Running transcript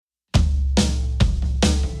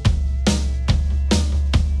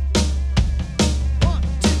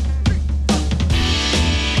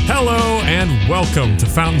and welcome to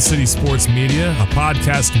Fountain City Sports Media, a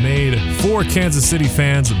podcast made for Kansas City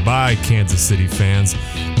fans by Kansas City fans.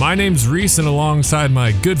 My name's Reese, and alongside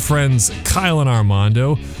my good friends Kyle and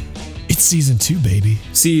Armando, it's season 2, baby.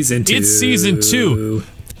 Season 2. It's season 2.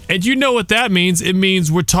 And you know what that means. It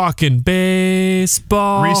means we're talking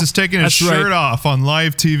baseball. Reese is taking his shirt off on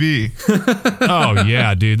live TV. Oh,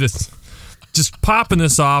 yeah, dude. Just popping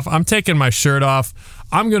this off. I'm taking my shirt off.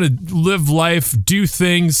 I'm going to live life, do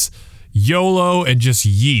things, YOLO, and just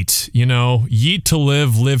yeet. You know, yeet to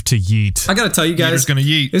live to yeet. I got to tell you guys, gonna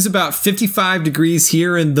yeet. It's about 55 degrees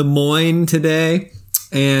here in Des Moines today.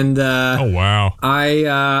 And oh, wow.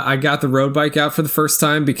 I got the road bike out for the first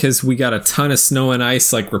time because we got a ton of snow and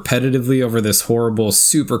ice like repetitively over this horrible,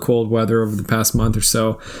 super cold weather over the past month or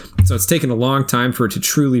so. So it's taken a long time for it to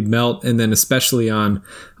truly melt. And then especially on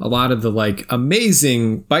a lot of the like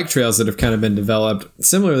amazing bike trails that have kind of been developed.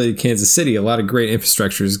 Similarly to Kansas City, a lot of great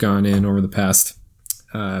infrastructure has gone in over the past,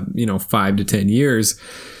 5 to 10 years.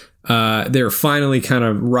 They're finally kind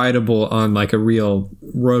of rideable on like a real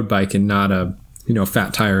road bike and not a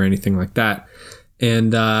fat tire or anything like that.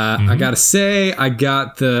 And I gotta say, I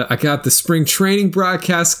got the spring training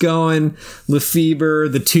broadcast going. Lefebvre,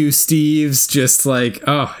 the two Steves, just like,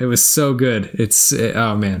 oh, it was so good.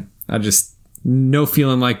 Oh man, I just no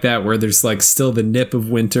feeling like that where there's like still the nip of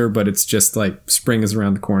winter, but it's just like spring is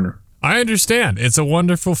around the corner. I understand. It's a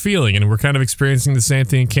wonderful feeling, and we're kind of experiencing the same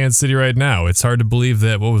thing in Kansas City right now. It's hard to believe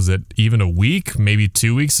that, what was it, even a week, maybe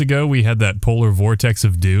 2 weeks ago, we had that polar vortex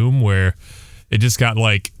of doom where it just got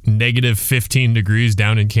like negative 15 degrees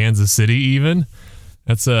down in Kansas City even.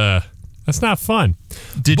 That's not fun.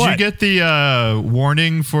 Did you get the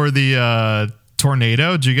warning for the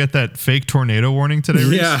tornado? Did you get that fake tornado warning today,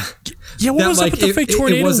 Reese? Yeah, what was up with the fake tornado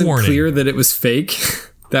warning? It wasn't clear that it was fake.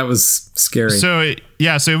 That was scary. So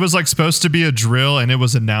it was like supposed to be a drill, and it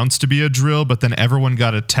was announced to be a drill, but then everyone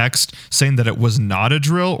got a text saying that it was not a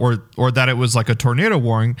drill or that it was like a tornado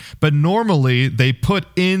warning. But normally they put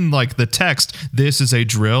in like the text, this is a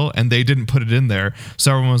drill, and they didn't put it in there.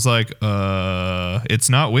 So everyone was like, it's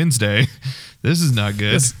not Wednesday. This is not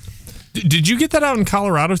good. Did you get that out in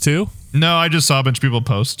Colorado too? No, I just saw a bunch of people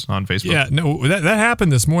post on Facebook. Yeah, no, that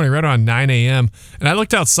happened this morning right around 9 a.m. And I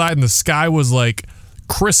looked outside and the sky was like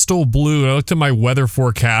crystal blue, and I looked at my weather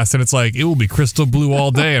forecast and it's like it will be crystal blue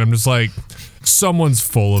all day, and I'm just like, someone's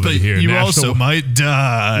full of it here. You also might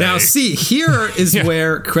die. Now see, here is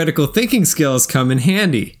where critical thinking skills come in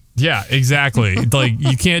handy. Yeah, exactly. Like,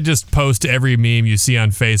 you can't just post every meme you see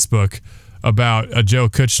on Facebook about a Joe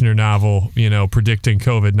Kushner novel, predicting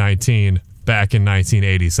COVID-19 back in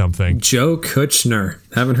 1980 something. Joe Kushner,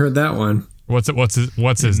 haven't heard that one. What's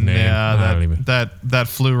his name? Yeah, that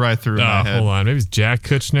flew right through my head. Hold on, maybe it's Jack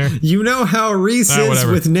Kushner. You know how Reese is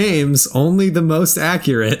with names, only the most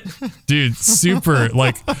accurate. Dude, super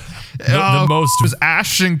like the most. It was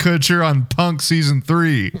Ashton Kutcher on Punk season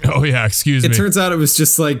 3. Oh yeah, excuse me. It turns out it was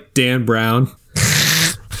just like Dan Brown.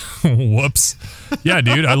 Whoops. Yeah,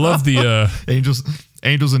 dude, I love the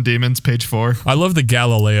Angels and Demons, page 4. I love the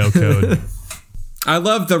Galileo Code. I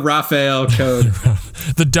love the Raphael Code.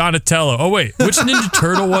 The Donatello. Oh, wait. Which Ninja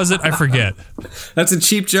Turtle was it? I forget. That's a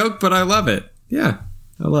cheap joke, but I love it. Yeah,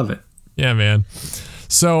 I love it. Yeah, man.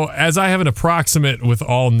 So, as I have an approximate with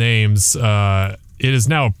all names, it is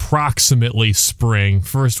now approximately spring,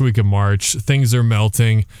 first week of March. Things are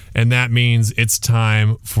melting, and that means it's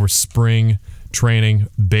time for spring training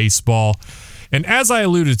baseball. And as I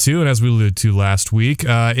alluded to, and as we alluded to last week,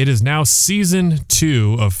 it is now season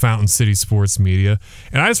 2 of Fountain City Sports Media.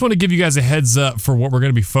 And I just want to give you guys a heads up for what we're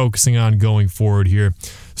going to be focusing on going forward here.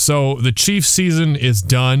 So the Chiefs season is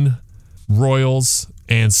done. Royals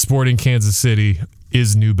and Sporting Kansas City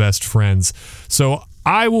is new best friends. So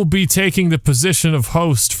I will be taking the position of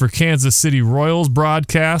host for Kansas City Royals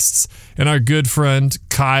broadcasts, and our good friend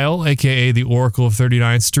Kyle, a.k.a. the Oracle of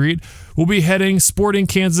 39th Street, will be heading Sporting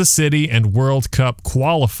Kansas City and World Cup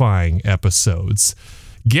qualifying episodes.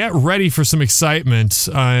 Get ready for some excitement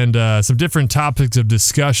and some different topics of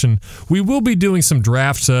discussion. We will be doing some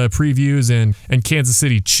draft previews and Kansas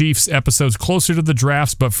City Chiefs episodes closer to the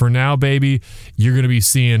drafts, but for now, baby, you're going to be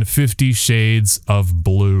seeing 50 Shades of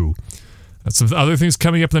Blue. Some other things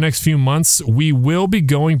coming up in the next few months. We will be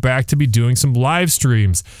going back to be doing some live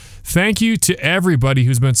streams. Thank you to everybody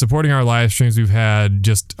who's been supporting our live streams. We've had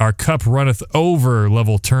just our cup runneth over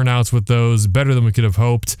level turnouts with those, better than we could have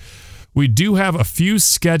hoped. We do have a few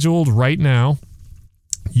scheduled right now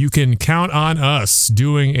you can count on us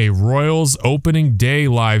doing a Royals opening day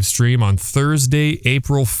live stream on Thursday,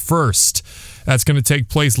 April 1st. That's going to take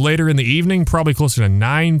place later in the evening, probably closer to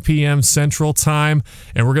 9 p.m. Central Time,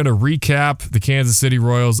 and we're going to recap the Kansas City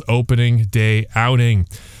Royals opening day outing.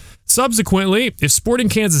 Subsequently, if Sporting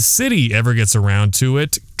Kansas City ever gets around to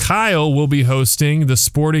it, Kyle will be hosting the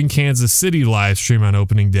Sporting Kansas City live stream on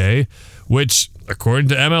opening day, which, according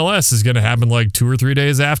to MLS, is going to happen like 2 or 3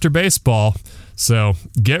 days after baseball. So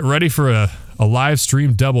get ready for a live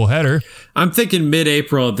stream doubleheader. I'm thinking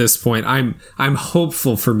mid-April at this point. I'm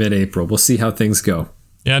hopeful for mid-April. We'll see how things go.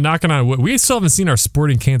 Yeah, knocking on wood. We still haven't seen our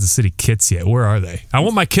Sporting Kansas City kits yet. Where are they? I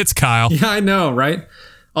want my kits, Kyle. Yeah, I know, right?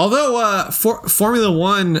 Although Formula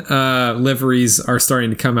One liveries are starting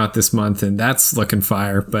to come out this month, and that's looking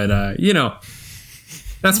fire. But,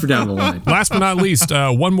 that's for down the line. Last but not least,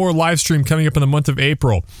 one more live stream coming up in the month of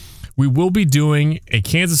April. We will be doing a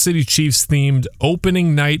Kansas City Chiefs themed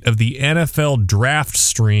opening night of the NFL draft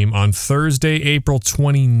stream on Thursday, April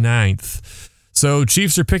 29th. So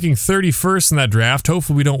Chiefs are picking 31st in that draft.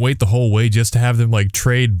 Hopefully we don't wait the whole way just to have them like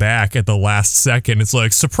trade back at the last second. It's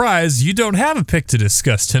like, surprise, you don't have a pick to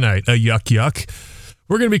discuss tonight. Yuck.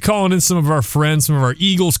 We're going to be calling in some of our friends, some of our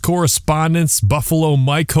Eagles correspondents. Buffalo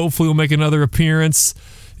Mike hopefully will make another appearance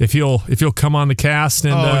if he'll come on the cast,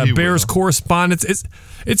 and Bears correspondents.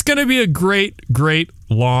 It's going to be a great,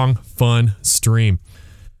 long, fun stream.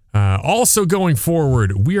 Also going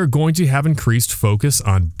forward, we are going to have increased focus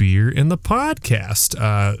on beer in the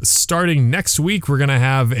podcast. Starting next week, we're going to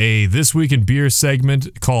have a This Week in Beer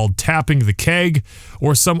segment called Tapping the Keg,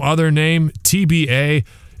 or some other name, TBA.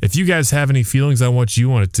 If you guys have any feelings on what you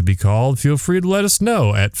want it to be called, feel free to let us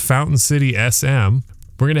know at Fountain City SM.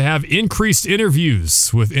 We're going to have increased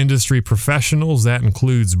interviews with industry professionals. That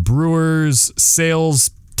includes brewers,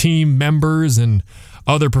 sales team members, and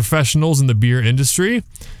other professionals in the beer industry.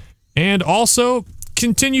 And also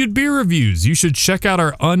continued beer reviews. You should check out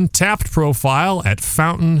our Untapped profile at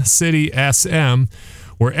Fountain City SM,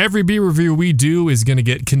 where every beer review we do is going to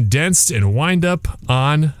get condensed and wind up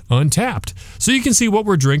on Untapped. So you can see what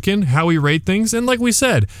we're drinking, how we rate things, and like we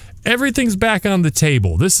said, everything's back on the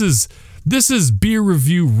table. This is Beer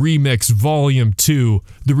Review Remix Volume 2,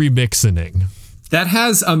 the remixing. That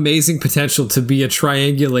has amazing potential to be a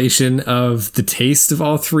triangulation of the taste of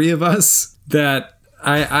all three of us. That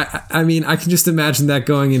I mean, I can just imagine that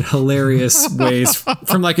going in hilarious ways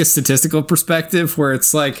from like a statistical perspective, where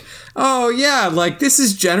it's like, oh yeah, like this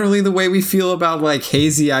is generally the way we feel about like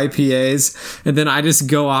hazy IPAs, and then I just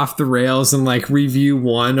go off the rails and like review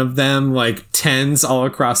one of them like 10s all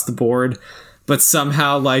across the board. But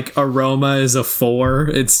somehow, like, aroma is a 4.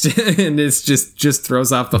 It's just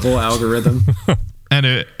throws off the whole algorithm. And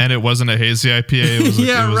it wasn't a hazy IPA. It was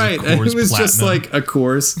yeah, right. It was Platinum. Just like a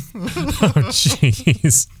Coors. Oh,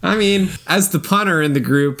 jeez. I mean, as the punter in the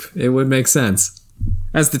group, it would make sense.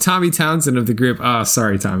 As the Tommy Townsend of the group. Oh,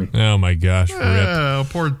 sorry, Tommy. Oh my gosh. Oh,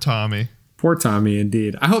 poor Tommy. Poor Tommy,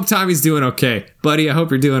 indeed. I hope Tommy's doing okay, buddy. I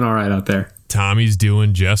hope you're doing all right out there. Tommy's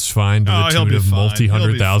doing just fine to the tune of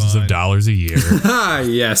multi-hundred thousands of dollars a year. Ah,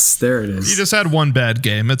 yes, there it is. He just had one bad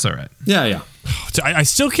game. It's all right. Yeah. I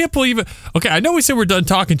still can't believe it. Okay, I know we said we're done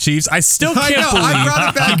talking Chiefs. I still can't believe I brought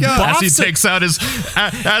it back up. As he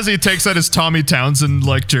takes out his Tommy Townsend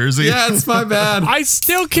like jersey. Yeah, it's my bad. I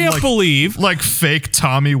still can't believe like fake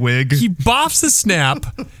Tommy wig. He bops the snap,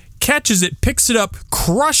 catches it, picks it up,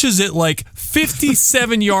 crushes it like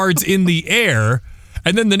 57 yards in the air.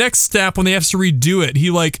 And then the next snap, when they have to redo it, he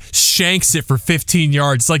like shanks it for 15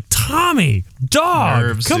 yards. It's like, Tommy, dog,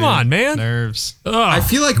 Nerves, come dude. on, man. Nerves. Ugh, I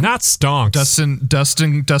feel like not stonks.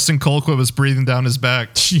 Dustin Colquitt was breathing down his back.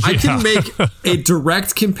 Yeah. I can make a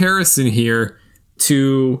direct comparison here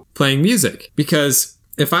to playing music, because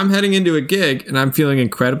if I'm heading into a gig and I'm feeling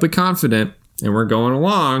incredibly confident and we're going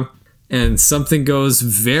along and something goes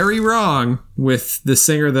very wrong with the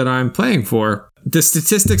singer that I'm playing for, the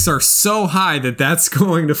statistics are so high that that's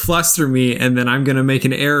going to fluster me, and then I'm going to make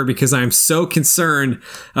an error because I'm so concerned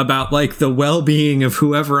about like the well-being of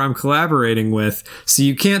whoever I'm collaborating with. So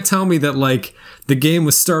you can't tell me that like the game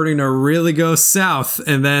was starting to really go south,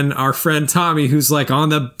 and then our friend Tommy, who's like on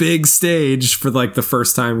the big stage for like the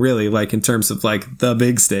first time, really, like in terms of like the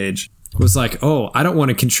big stage, was like, oh, I don't want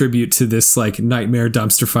to contribute to this like nightmare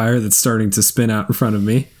dumpster fire that's starting to spin out in front of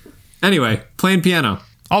me. Anyway, playing piano.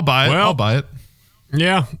 I'll buy it.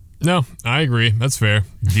 Yeah, no, I agree. That's fair.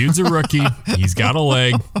 Dude's a rookie. He's got a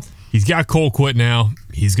leg. He's got Colquitt now.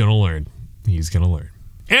 He's going to learn.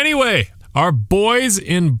 Anyway, our boys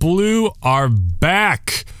in blue are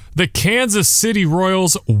back. The Kansas City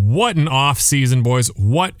Royals. What an off season, boys.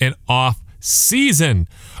 What an off season.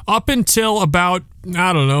 Up until about,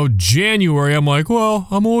 I don't know, January, I'm like, well,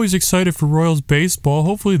 I'm always excited for Royals baseball.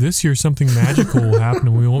 Hopefully this year something magical will happen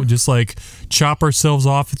and we won't just like chop ourselves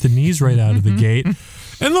off at the knees right out of the gate.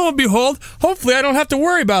 And lo and behold, hopefully I don't have to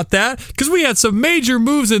worry about that because we had some major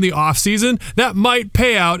moves in the offseason that might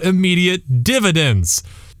pay out immediate dividends.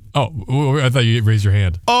 Oh, I thought you raised your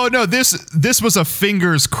hand. Oh, no, this was a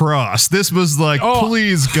fingers crossed. This was like,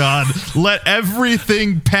 please, God, let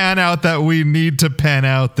everything pan out that we need to pan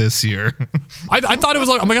out this year. I thought it was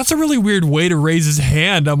like, I'm like, that's a really weird way to raise his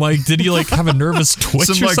hand. I'm like, did he like have a nervous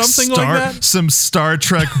twitch or something like that? Some Star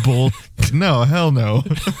Trek bull. No, hell no.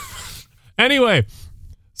 Anyway.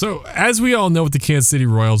 So, as we all know with the Kansas City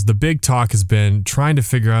Royals, the big talk has been trying to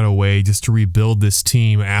figure out a way just to rebuild this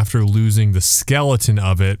team after losing the skeleton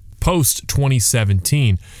of it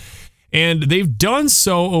post-2017. And they've done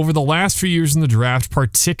so over the last few years in the draft,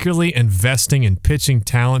 particularly investing in pitching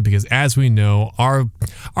talent because, as we know, our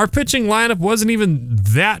pitching lineup wasn't even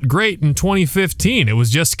that great in 2015. It was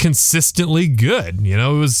just consistently good. You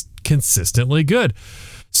know, it was consistently good.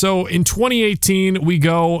 So in 2018, we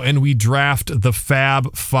go and we draft the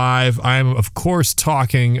Fab Five. I'm, of course,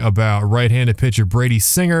 talking about right-handed pitcher Brady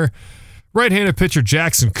Singer, right-handed pitcher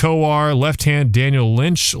Jackson Kowar, left-hand Daniel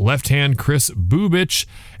Lynch, left-hand Chris Bubic,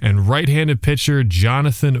 and right-handed pitcher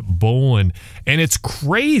Jonathan Bolin. And it's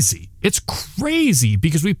crazy. It's crazy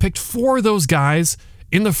because we picked 4 of those guys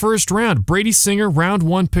in the first round. Brady Singer, round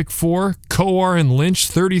 1, pick 4. Kowar and Lynch,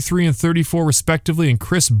 33 and 34 respectively, and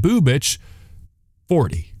Chris Bubic,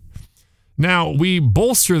 40. Now, we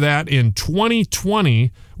bolster that in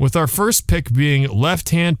 2020 with our first pick being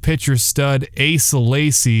left-hand pitcher stud Asa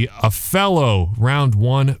Lacy, a fellow round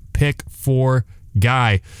 1 pick 4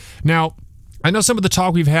 guy. Now, I know some of the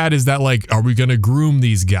talk we've had is that, like, are we going to groom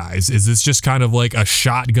these guys? Is this just kind of like a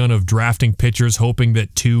shotgun of drafting pitchers, hoping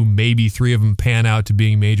that 2, maybe 3 of them pan out to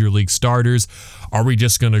being major league starters? Are we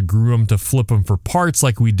just going to groom them to flip them for parts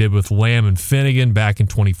like we did with Lamb and Finnegan back in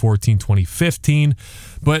 2014, 2015?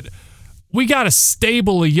 But we got a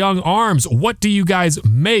stable of young arms. What do you guys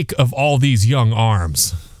make of all these young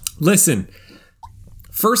arms? Listen,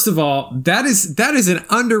 first of all, that is an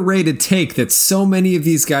underrated take that so many of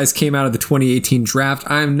these guys came out of the 2018 draft.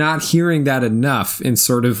 I'm not hearing that enough in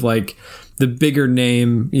sort of like the bigger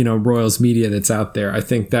name, you know, Royals media that's out there. I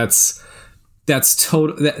think that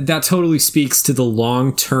totally speaks to the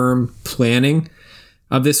long-term planning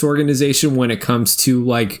of this organization when it comes to,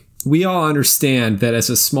 like, we all understand that as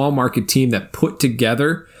a small market team that put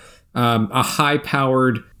together a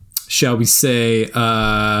high-powered, shall we say,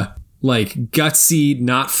 like gutsy,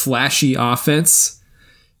 not flashy offense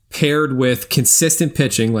paired with consistent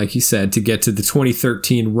pitching, like you said, to get to the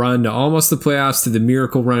 2013 run to almost the playoffs, to the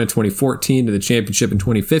miracle run in 2014, to the championship in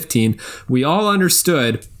 2015, we all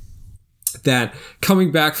understood that coming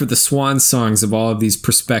back for the swan songs of all of these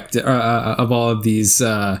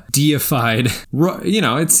deified, you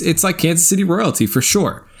know, it's like Kansas City royalty for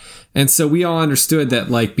sure. And so we all understood that,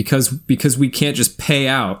 like, because we can't just pay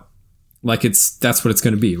out, like, that's what it's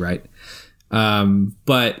going to be, right?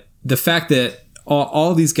 But the fact that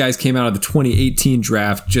all these guys came out of the 2018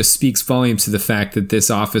 draft just speaks volumes to the fact that this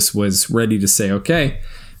office was ready to say, okay,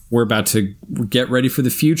 we're about to get ready for the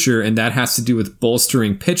future, and that has to do with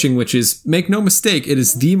bolstering pitching, which is, make no mistake, it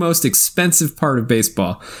is the most expensive part of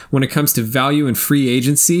baseball. When it comes to value and free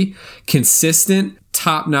agency, consistent,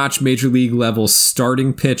 top-notch major league level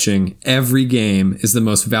starting pitching every game is the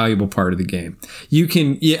most valuable part of the game. You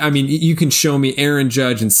can show me Aaron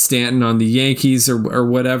Judge and Stanton on the Yankees or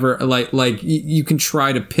whatever. Like you can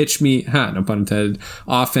try to pitch me, no pun intended,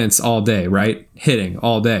 offense all day, right? Hitting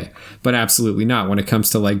all day, but absolutely not when it comes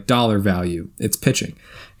to like dollar value. It's pitching.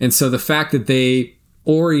 And so the fact that they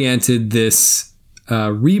oriented this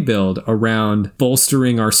rebuild around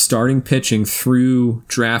bolstering our starting pitching through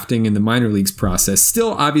drafting in the minor leagues process,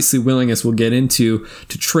 still obviously willing, as we'll get into,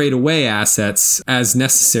 to trade away assets as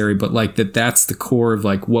necessary, but like that's the core of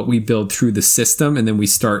like what we build through the system, and then we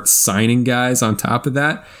start signing guys on top of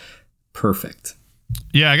that. Perfect.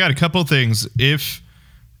 Yeah, I got a couple things. If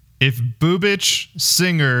Bubic,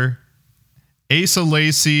 Singer, Asa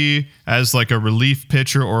Lacy as like a relief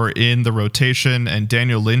pitcher or in the rotation, and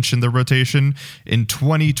Daniel Lynch in the rotation in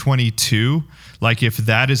 2022, like if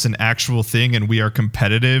that is an actual thing and we are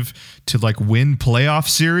competitive to like win playoff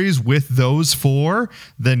series with those 4,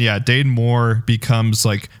 then yeah, Dayton Moore becomes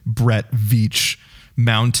like Brett Veach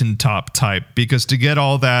mountaintop type, because to get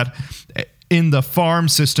all that, in the farm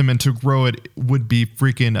system and to grow it would be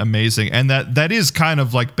freaking amazing. And that is kind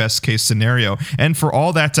of like best case scenario. And for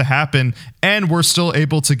all that to happen, and we're still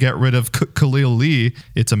able to get rid of Khalil Lee,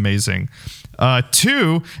 it's amazing.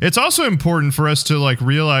 Two, it's also important for us to like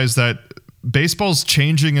realize that baseball's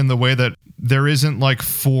changing in the way that there isn't like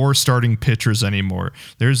 4 starting pitchers anymore.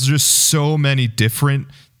 There's just so many different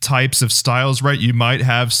types of styles, right? You might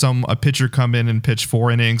have a pitcher come in and pitch 4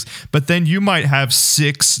 innings, but then you might have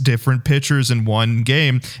 6 different pitchers in one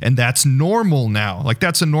game, and that's normal now. Like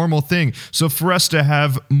that's a normal thing. So for us to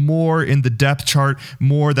have more in the depth chart,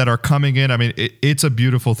 more that are coming in, I mean, it's a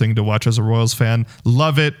beautiful thing to watch as a Royals fan.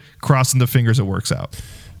 Love it. Crossing the fingers it works out.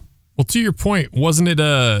 Well, to your point, wasn't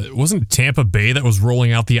it Tampa Bay that was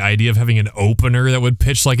rolling out the idea of having an opener that would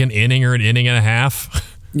pitch like an inning or an inning and a half?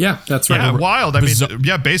 Yeah, that's right. Yeah, wild. I mean,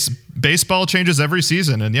 yeah, baseball changes every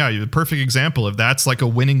season. And yeah, you're a perfect example of that's like a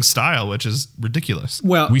winning style, which is ridiculous.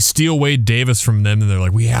 Well, we steal Wade Davis from them, and they're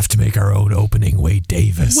like, we have to make our own opening Wade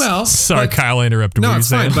Davis. Well, sorry, Kyle, I interrupted. No, it's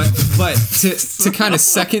fine. But to kind of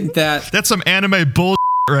second that. That's some anime bull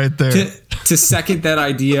right there. To second that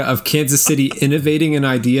idea of Kansas City innovating an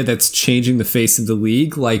idea that's changing the face of the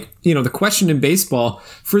league, like, you know, the question in baseball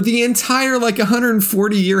for the entire like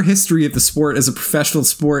 140-year history of the sport as a professional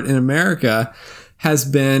sport in America has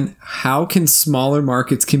been, how can smaller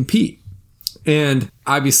markets compete? And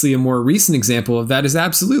obviously a more recent example of that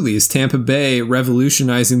is Tampa Bay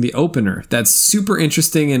revolutionizing the opener. That's super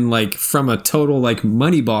interesting, and like from a total like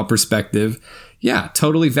Moneyball perspective, yeah,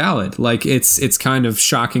 totally valid. Like it's kind of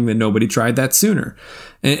shocking that nobody tried that sooner.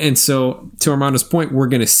 And so to Armando's point, we're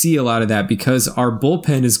going to see a lot of that because our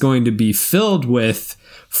bullpen is going to be filled with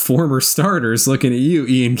former starters, looking at you,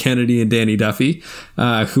 Ian Kennedy and Danny Duffy,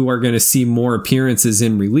 who are going to see more appearances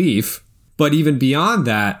in relief. But even beyond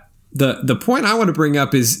that, the point I want to bring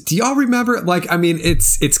up is, do y'all remember, like, I mean,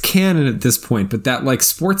 it's canon at this point, but that like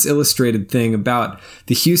Sports Illustrated thing about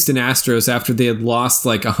the Houston Astros after they had lost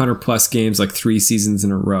like 100 plus games, like 3 seasons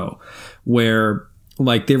in a row, where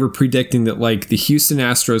like they were predicting that like the Houston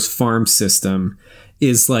Astros farm system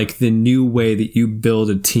is like the new way that you build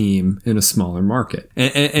a team in a smaller market.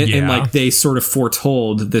 And like they sort of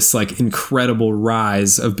foretold this like incredible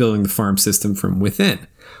rise of building the farm system from within.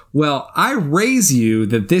 Well, I raise you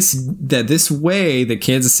that this way that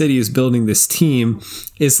Kansas City is building this team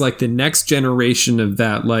is like the next generation of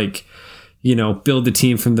that, like, you know, build the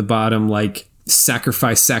team from the bottom, like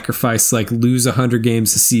sacrifice, like lose 100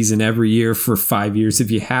 games a season every year for 5 years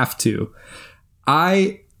if you have to.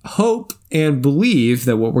 I hope and believe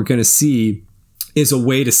that what we're going to see is a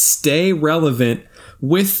way to stay relevant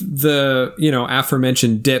with the, you know,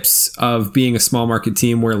 aforementioned dips of being a small market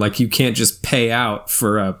team where like you can't just pay out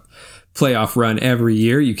for a playoff run every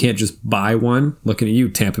year. You can't just buy one. Looking at you,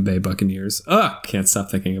 Tampa Bay Buccaneers. Can't stop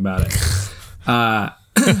thinking about it.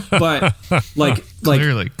 But like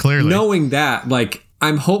clearly knowing that, like,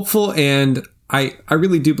 I'm hopeful, and I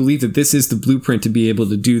really do believe that this is the blueprint to be able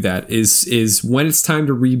to do that, is when it's time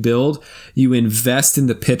to rebuild, you invest in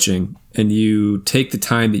the pitching and you take the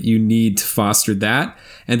time that you need to foster that.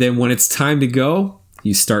 And then when it's time to go,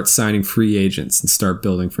 you start signing free agents and start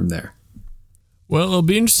building from there. Well, it'll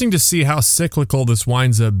be interesting to see how cyclical this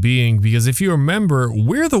winds up being, because if you remember,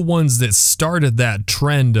 we're the ones that started that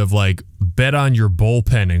trend of like bet on your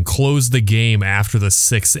bullpen and close the game after the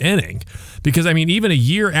 6th inning. Because, I mean, even a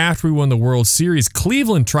year after we won the World Series,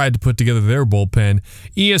 Cleveland tried to put together their bullpen.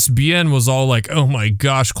 ESPN was all like, oh my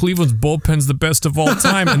gosh, Cleveland's bullpen's the best of all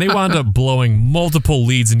time. And they wound up blowing multiple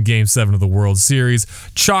leads in Game 7 of the World Series.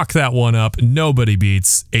 Chalk that one up. Nobody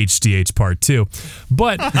beats HDH Part 2.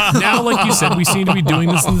 But now, like you said, we seem to be doing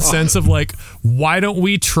this in the sense of like, why don't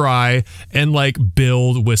we try and like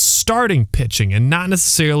build with starting pitching and not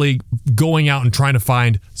necessarily going out and trying to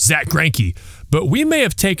find Zach Greinke. But we may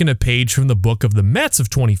have taken a page from the book of the Mets of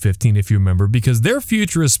 2015, if you remember, because their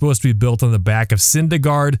future is supposed to be built on the back of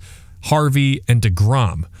Syndergaard, Harvey, and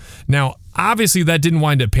DeGrom. Now, obviously, that didn't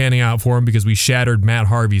wind up panning out for him because we shattered Matt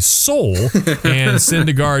Harvey's soul, and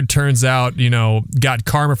Syndergaard turns out, you know, got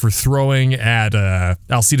karma for throwing at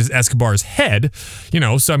Alcides Escobar's head. You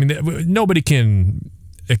know, so I mean, nobody can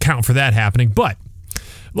account for that happening. But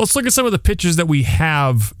let's look at some of the pitchers that we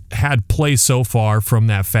have had play so far from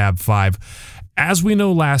that Fab Five. As we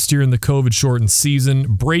know, last year in the COVID-shortened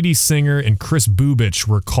season, Brady Singer and Chris Bubich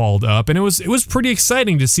were called up, and it was pretty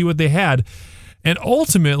exciting to see what they had. And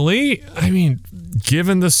ultimately, I mean,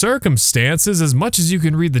 given the circumstances, as much as you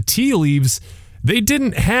can read the tea leaves, they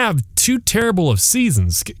didn't have too terrible of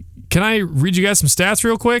seasons. Can I read you guys some stats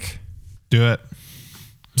real quick? Do it.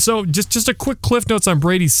 So just a quick cliff notes on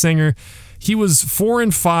Brady Singer. He was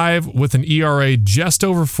 4-5 with an ERA just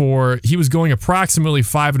over 4. He was going approximately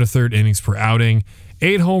 5 1/3 innings per outing,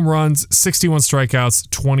 8 home runs, 61 strikeouts,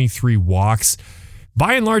 23 walks.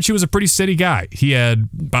 By and large, he was a pretty steady guy. He had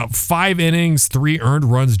about 5 innings, 3 earned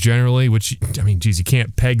runs generally, which, I mean, geez, you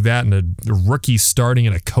can't peg that in a rookie starting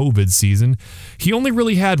in a COVID season. He only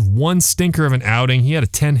really had 1 stinker of an outing. He had a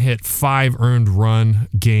 10-hit, 5 earned run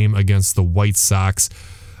game against the White Sox.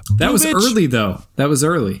 That was early, though. That was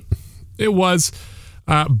early. It was.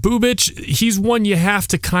 Bubic, he's one you have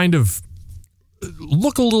to kind of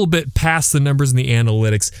look a little bit past the numbers in the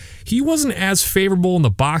analytics. He wasn't as favorable in the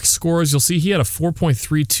box scores. You'll see he had a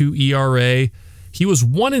 4.32 ERA. He was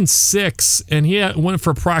 1-6, and he went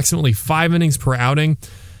for approximately 5 innings per outing.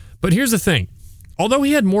 But here's the thing. Although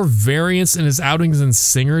he had more variance in his outings than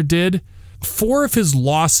Singer did, 4 of his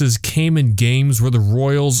losses came in games where the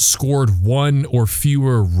Royals scored 1 or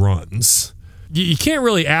fewer runs. You can't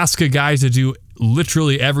really ask a guy to do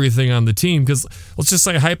literally everything on the team because let's just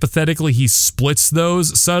say hypothetically he splits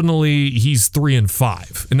those. Suddenly he's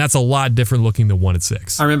 3-5, and that's a lot different looking than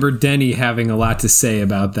 1-6. I remember Denny having a lot to say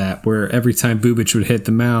about that, where every time Bubic would hit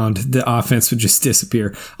the mound, the offense would just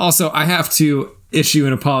disappear. Also, I have to issue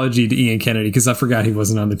an apology to Ian Kennedy because I forgot he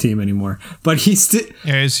wasn't on the team anymore. But he's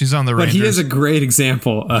on the Rangers. But he is a great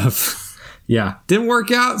example of. Yeah, didn't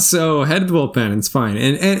work out, so head to the bullpen. It's fine.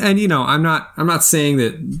 And you know, I'm not saying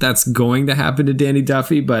that that's going to happen to Danny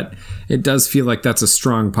Duffy, but it does feel like that's a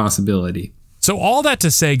strong possibility. So all that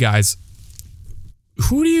to say, guys,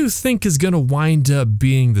 who do you think is going to wind up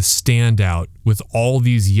being the standout with all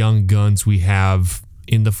these young guns we have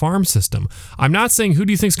in the farm system? I'm not saying who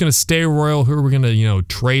do you think is going to stay Royal, who are we going to,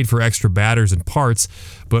 trade for extra batters and parts,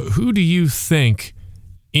 but who do you think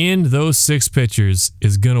in those 6 pitchers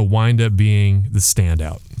is going to wind up being the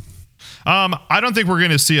standout? I don't think we're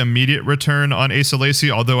going to see immediate return on Asa Lacy,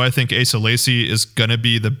 although I think Asa Lacy is going to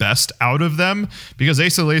be the best out of them because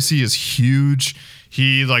Asa Lacy is huge.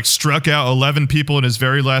 He struck out 11 people in his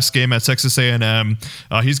very last game at Texas A&M.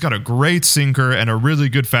 He's got a great sinker and a really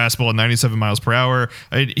good fastball at 97 miles per hour.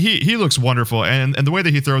 He looks wonderful, and the way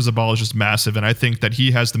that he throws the ball is just massive, and I think that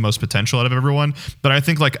he has the most potential out of everyone. But I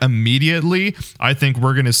think immediately, I think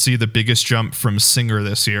we're going to see the biggest jump from Singer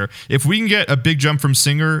this year. If we can get a big jump from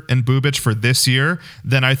Singer and Bubic for this year,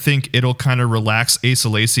 then I think it'll kind of relax Asa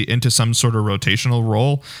Lacy into some sort of rotational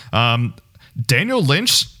role. Daniel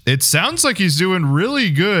Lynch, it sounds like he's doing really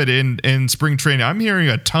good in spring training. I'm hearing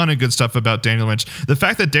a ton of good stuff about Daniel Lynch. The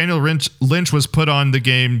fact that Daniel Lynch was put on the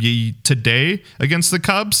game today against the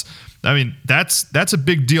Cubs, I mean, that's a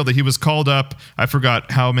big deal that he was called up. I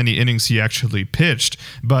forgot how many innings he actually pitched,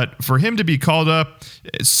 but for him to be called up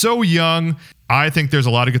so young, I think there's a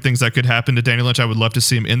lot of good things that could happen to Daniel Lynch. I would love to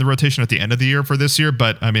see him in the rotation at the end of the year for this year,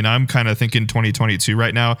 but I mean, I'm kind of thinking 2022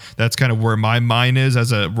 right now. That's kind of where my mind is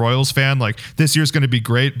as a Royals fan. This year's going to be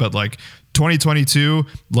great, but 2022,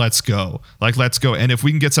 let's go. Let's go. And if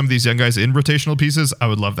we can get some of these young guys in rotational pieces, I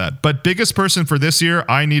would love that. But biggest person for this year,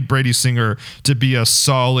 I need Brady Singer to be a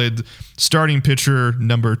solid starting pitcher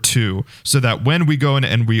number 2 so that when we go in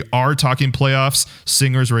and we are talking playoffs,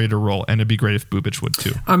 Singer's ready to roll. And it'd be great if Bubic would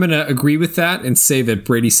too. I'm going to agree with that and say that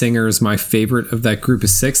Brady Singer is my favorite of that group of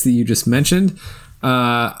 6 that you just mentioned.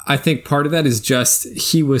 I think part of that is just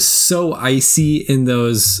he was so icy in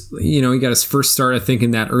those, he got his first start, I think,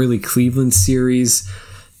 in that early Cleveland series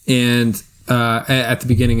and at the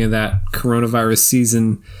beginning of that coronavirus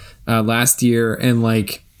season last year. And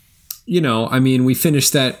we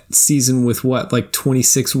finished that season with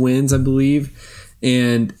 26 wins, I believe.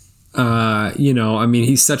 And,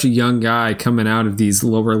 he's such a young guy coming out of these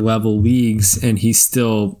lower level leagues and he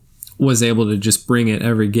still was able to just bring it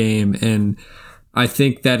every game. And I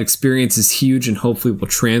think that experience is huge and hopefully will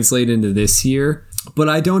translate into this year. But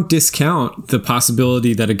I don't discount the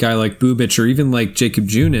possibility that a guy like Bubic or even like Jacob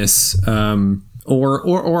Junis,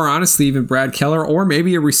 or honestly even Brad Keller, or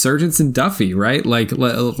maybe a resurgence in Duffy, right? Like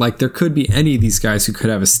there could be any of these guys who could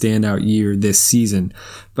have a standout year this season.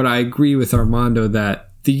 But I agree with Armando that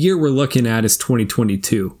the year we're looking at is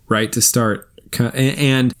 2022, right? To start.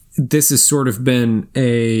 And this has sort of been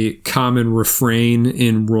a common refrain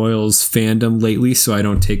in Royals fandom lately, so I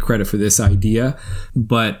don't take credit for this idea.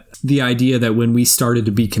 But the idea that when we started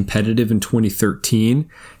to be competitive in 2013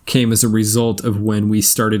 came as a result of when we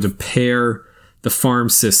started to pair the farm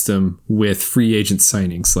system with free agent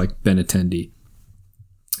signings like Benintendi.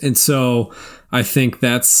 And so I think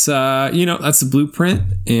that's, that's a blueprint.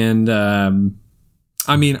 And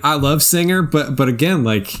I mean, I love Singer, but again,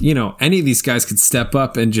 like, you know, any of these guys could step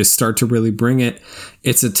up and just start to really bring it.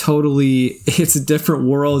 It's a different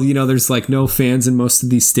world. You know, there's like no fans in most of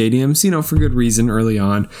these stadiums, you know, for good reason early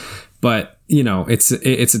on. But, you know, it's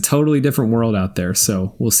a totally different world out there.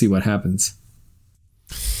 So we'll see what happens.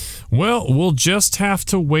 Well, we'll just have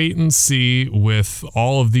to wait and see with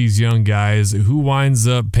all of these young guys who winds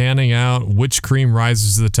up panning out, which cream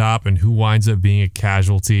rises to the top, and who winds up being a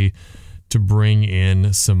casualty to bring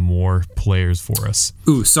in some more players for us.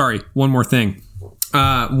 Ooh, sorry. One more thing.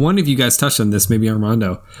 One of you guys touched on this, maybe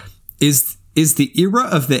Armando. Is the era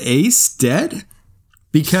of the ace dead?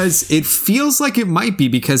 Because it feels like it might be,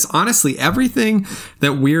 because honestly, everything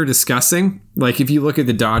that we're discussing, like if you look at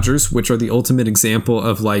the Dodgers, which are the ultimate example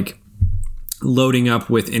of like loading up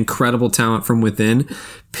with incredible talent from within,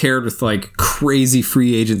 paired with like crazy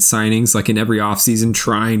free agent signings, like in every offseason,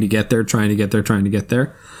 trying to get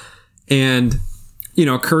there. And, you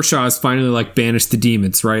know, Kershaw has finally like banished the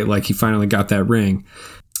demons, right? Like he finally got that ring.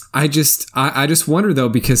 I just wonder though,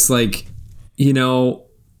 because like, you know,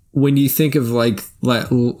 when you think of like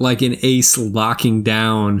an ace locking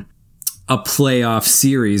down a playoff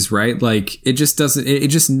series, right? Like it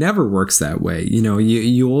just never works that way. You know,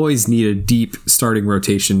 you always need a deep starting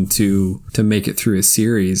rotation to make it through a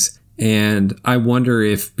series. And I wonder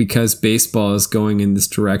if, because baseball is going in this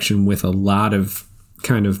direction with a lot of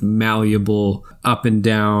kind of malleable up and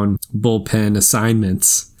down bullpen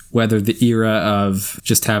assignments, whether the era of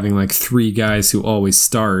just having like three guys who always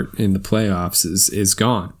start in the playoffs is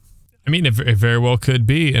gone. I mean, it very well could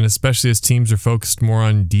be, and especially as teams are focused more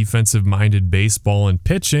on defensive-minded baseball and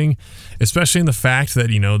pitching, especially in the fact that,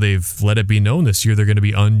 you know, they've let it be known this year they're going to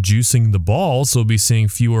be unjuicing the ball, so we'll be seeing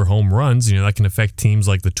fewer home runs. You know, that can affect teams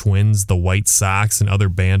like the Twins, the White Sox, and other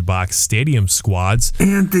bandbox stadium squads.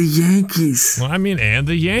 And the Yankees. Well, I mean, and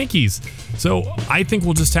the Yankees. So I think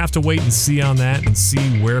we'll just have to wait and see on that and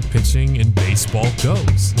see where pitching in baseball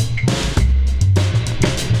goes.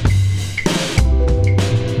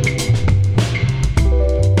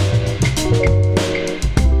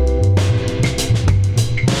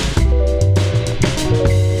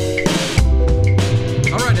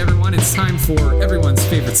 It's time for everyone's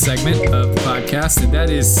favorite segment of the podcast, and that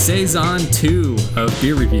is Saison 2 of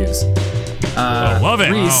beer reviews. I love it.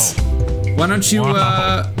 Reese, wow. why don't you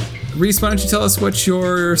tell us what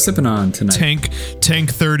you're sipping on tonight? Tank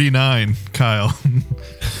 39, Kyle.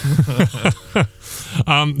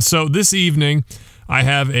 So this evening, I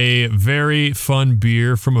have a very fun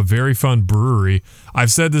beer from a very fun brewery.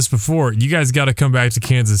 I've said this before. You guys got to come back to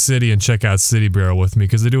Kansas City and check out City Barrel with me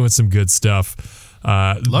because they're doing some good stuff.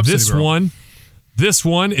 This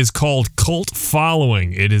one is called Cult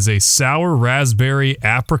Following. It is a sour raspberry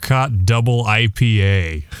apricot double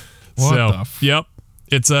IPA. Yep.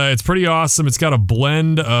 It's pretty awesome. It's got a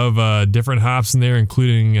blend of different hops in there,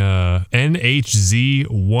 including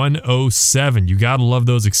NHZ 107. You gotta love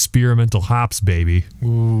those experimental hops, baby.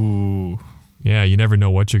 Ooh. Yeah, you never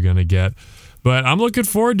know what you're gonna get. But I'm looking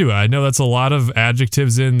forward to it. I know that's a lot of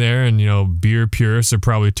adjectives in there, and, you know, beer purists are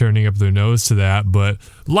probably turning up their nose to that, but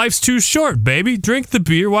life's too short, baby. Drink the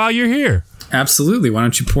beer while you're here. Absolutely. Why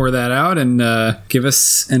don't you pour that out and give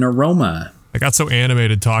us an aroma? I got so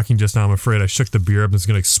animated talking just now, I'm afraid I shook the beer up and it's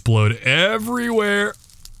going to explode everywhere.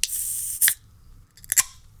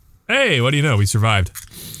 Hey, what do you know? We survived.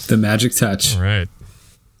 The magic touch. All right.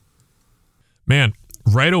 Man,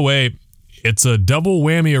 right away, it's a double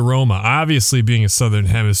whammy aroma. Obviously, being a Southern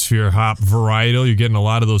Hemisphere hop varietal, you're getting a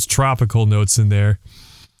lot of those tropical notes in there.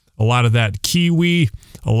 A lot of that kiwi,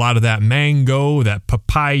 a lot of that mango, that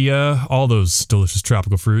papaya, all those delicious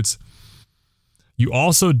tropical fruits. You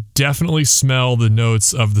also definitely smell the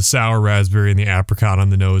notes of the sour raspberry and the apricot on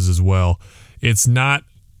the nose as well. It's not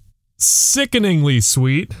sickeningly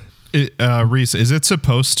sweet. Reese, is it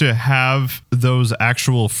supposed to have those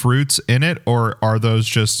actual fruits in it, or are those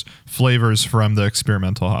just flavors from the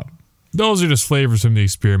experimental hop? Those are just flavors from the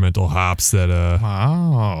experimental hops that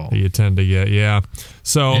that you tend to get. Yeah,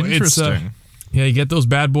 so interesting. You get those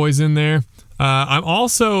bad boys in there. I'm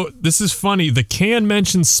also, this is funny, the can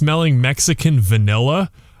mentions smelling Mexican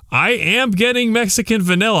vanilla. I am getting Mexican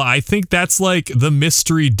vanilla. I think that's like the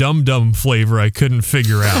mystery dum-dum flavor I couldn't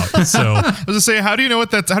figure out. So I was gonna say, how do you know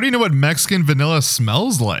what Mexican vanilla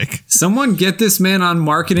smells like? Someone get this man on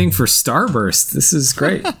marketing for Starburst. This is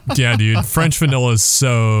great. Yeah, dude. French vanilla is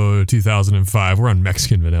so 2005. We're on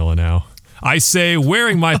Mexican vanilla now. I say,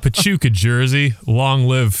 wearing my Pachuca jersey, long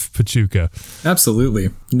live Pachuca. Absolutely.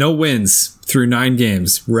 No wins through 9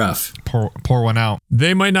 games. Rough. Pour one out.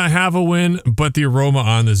 They might not have a win, but the aroma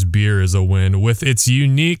on this beer is a win. With its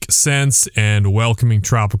unique scents and welcoming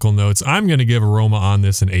tropical notes, I'm going to give aroma on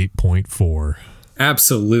this an 8.4.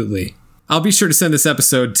 Absolutely. I'll be sure to send this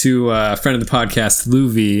episode to a friend of the podcast,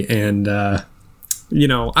 Luvi, and,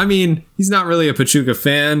 he's not really a Pachuca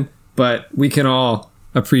fan, but we can all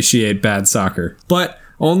appreciate bad soccer. But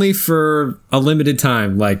only for a limited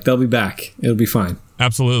time. Like, they'll be back. It'll be fine.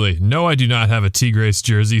 Absolutely. No, I do not have a Tigres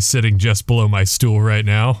jersey sitting just below my stool right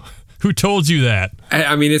now. Who told you that?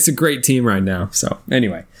 I mean, it's a great team right now. So,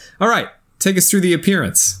 anyway. All right. Take us through the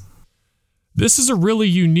appearance. This is a really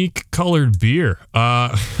unique colored beer.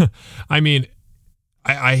 I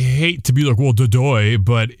hate to be like, well, Dodoy,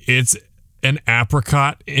 but it's an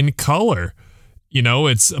apricot in color.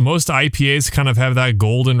 It's most IPAs kind of have that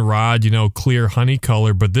goldenrod, clear honey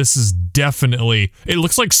color, but this is definitely, it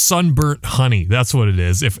looks like sunburnt honey. That's what it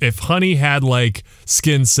is. If honey had like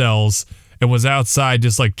skin cells and was outside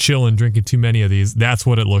just like chilling, drinking too many of these, that's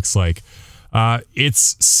what it looks like.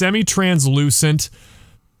 It's semi-translucent,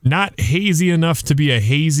 not hazy enough to be a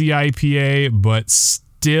hazy IPA, but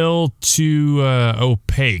still too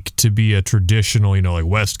opaque to be a traditional, like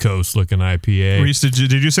West Coast looking IPA. Reese,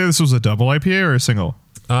 did you say this was a double IPA or a single?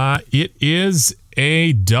 It is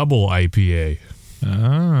a double IPA.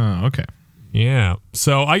 Oh, okay. Yeah.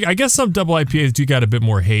 So I guess some double IPAs do got a bit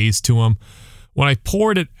more haze to them. When I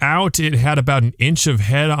poured it out, it had about an inch of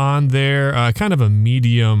head on there, kind of a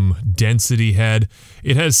medium density head.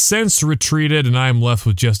 It has since retreated, and I'm left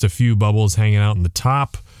with just a few bubbles hanging out in the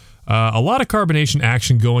top. A lot of carbonation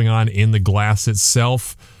action going on in the glass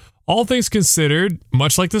itself. All things considered,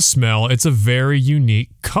 much like the smell, it's a very unique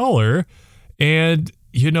color. And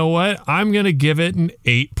you know what? I'm going to give it an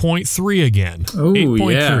 8.3 again. Oh,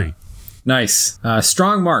 8.3. yeah. Nice.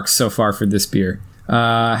 Strong marks so far for this beer.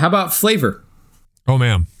 How about flavor? Oh,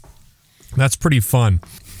 man. That's pretty fun.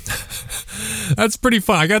 That's pretty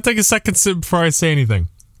fun. I got to take a second sip before I say anything.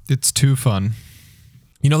 It's too fun.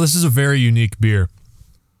 This is a very unique beer.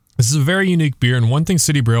 And one thing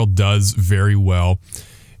City Braille does very well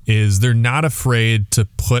is they're not afraid to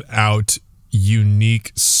put out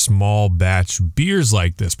unique small batch beers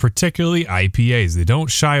like this, particularly IPAs. They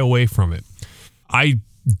don't shy away from it. I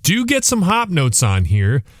do get some hop notes on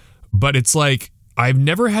here, but it's like I've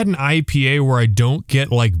never had an IPA where I don't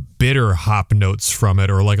get like bitter hop notes from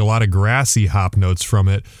it or like a lot of grassy hop notes from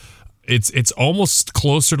it. It's almost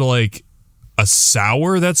closer to like a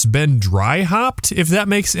sour that's been dry hopped, if that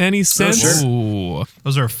makes any sense. Oh, sure. Ooh,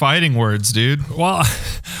 those are fighting words, dude. Well,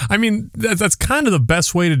 I mean, that's kind of the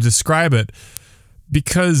best way to describe it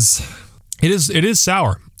because it is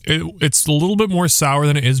sour. It's a little bit more sour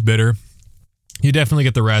than it is bitter. You definitely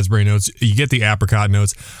get the raspberry notes. You get the apricot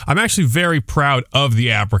notes. I'm actually very proud of the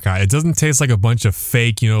apricot. It doesn't taste like a bunch of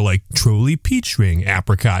fake, like Trolley peach ring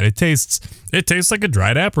apricot. It tastes like a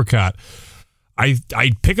dried apricot. I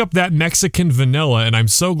pick up that Mexican vanilla, and I'm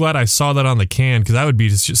so glad I saw that on the can because I would be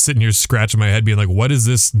just sitting here scratching my head being like, what is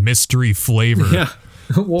this mystery flavor? Yeah.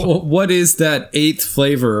 What is that 8th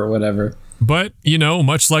flavor or whatever? But,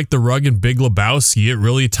 much like the Rug and Big Lebowski, it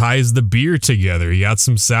really ties the beer together. You got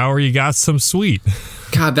some sour, you got some sweet.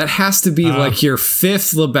 God, that has to be like your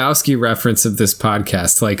 5th Lebowski reference of this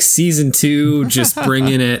podcast. Like season 2, just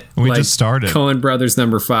bringing it. We like just started. Coen Brothers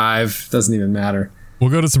number 5. Doesn't even matter. We'll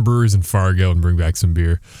go to some breweries in Fargo and bring back some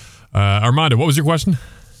beer. Armando, what was your question?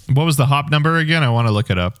 What was the hop number again? I want to look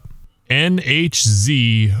it up.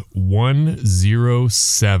 NHZ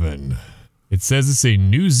 107. It says it's a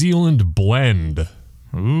New Zealand blend.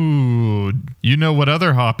 Ooh, you know what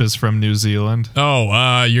other hop is from New Zealand?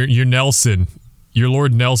 Oh, your Nelson, your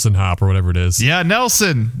Lord Nelson hop or whatever it is. Yeah,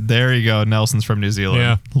 Nelson. There you go. Nelson's from New Zealand.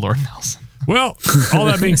 Yeah, Lord Nelson. Well, all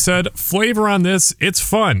that being said, flavor on this, it's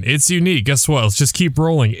fun. It's unique. Guess what? Let's just keep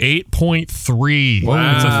rolling. 8.3.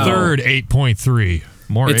 Wow. It's a third 8.3.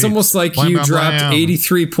 More It's eight. almost like you dropped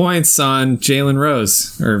 83 points on Jalen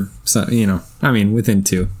Rose. Or, within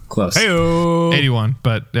 2. Close. Hey-o. 81,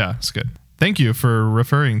 but yeah, it's good. Thank you for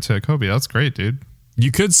referring to Kobe. That's great, dude.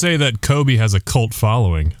 You could say that Kobe has a cult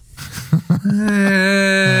following.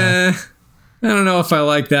 I don't know if I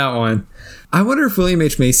like that one. I wonder if William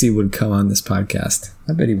H. Macy would come on this podcast.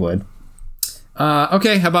 I bet he would.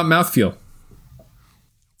 Okay, how about mouthfeel?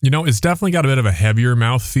 It's definitely got a bit of a heavier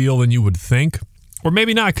mouthfeel than you would think. Or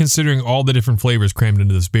maybe not, considering all the different flavors crammed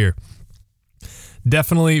into this beer.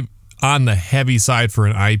 Definitely on the heavy side for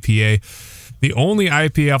an IPA. The only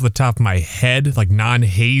IPA off the top of my head, like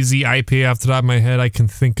non-hazy IPA off the top of my head I can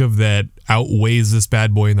think of that outweighs this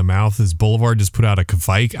bad boy in the mouth is Boulevard just put out a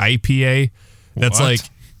Kvike IPA. That's What? like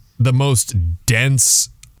the most dense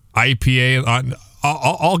IPA.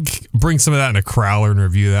 I'll bring some of that in a crowler and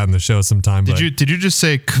review that in the show sometime. Did you just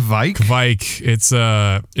say Kvike?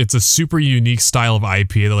 Kvike, it's a super unique style of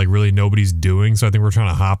IPA that like really nobody's doing. So I think we're trying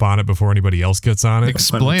to hop on it before anybody else gets on it.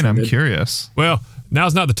 Explain. I'm curious. Well,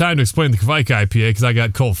 now's not the time to explain the Kvike IPA because I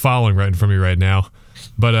got Colt following right in front of me right now.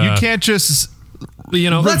 But You can't just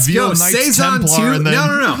Let's reveal go. Knights Saison Templar 2. and then-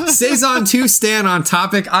 No. Saison 2 stand on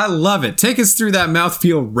topic. I love it. Take us through that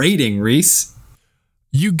mouthfeel rating, Reese.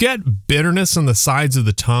 you get bitterness on the sides of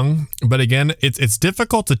the tongue, but again, it's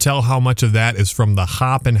difficult to tell how much of that is from the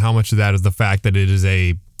hop and how much of that is the fact that it is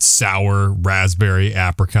a sour raspberry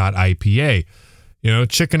apricot IPA. You know,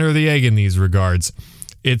 chicken or the egg in these regards.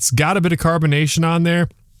 It's got a bit of carbonation on there,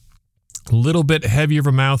 a little bit heavier of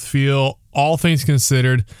a mouthfeel, all things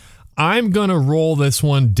considered. I'm going to roll this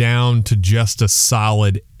one down to just a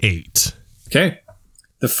solid 8. Okay.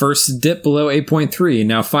 The first dip below 8.3.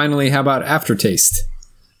 Now, finally, how about aftertaste?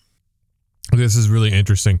 This is really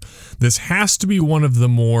interesting. This has to be one of the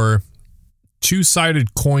more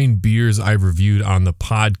two-sided coin beers I've reviewed on the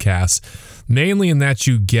podcast, mainly in that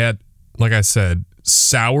you get, like I said,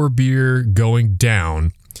 sour beer going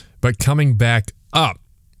down, but coming back up.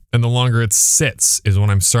 And the longer it sits is when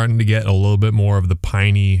I'm starting to get a little bit more of the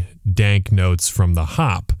piney, dank notes from the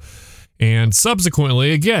hop. And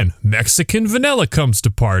subsequently, again, Mexican Vanilla comes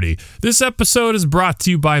to party. This episode is brought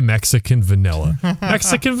to you by Mexican Vanilla.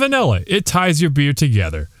 Mexican Vanilla, it ties your beer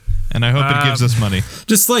together. And I hope it gives us money.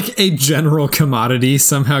 Just like a general commodity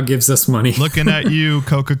somehow gives us money. Looking at you,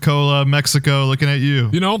 Coca-Cola, Mexico, looking at you.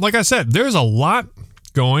 You know, like I said, there's a lot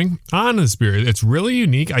going on in this beer. It's really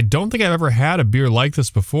unique. I don't think I've ever had a beer like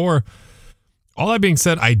this before. All that being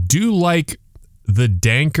said, I do like the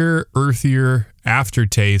danker, earthier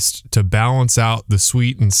aftertaste to balance out the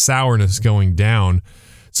sweet and sourness going down.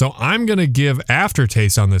 So I'm going to give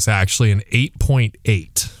aftertaste on this actually an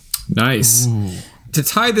 8.8. Nice. Ooh. To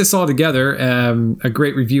tie this all together, a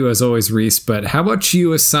great review as always, Reese, but how about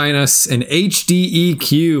you assign us an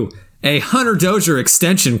HDEQ, a Hunter Dozier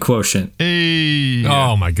extension quotient? Hey.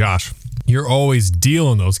 Oh my gosh. You're always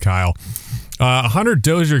dealing those, Kyle. Hunter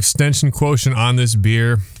Dozier extension quotient on this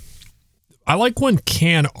beer. I like when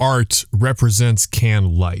can art represents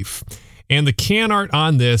can life. And the can art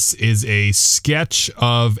on this is a sketch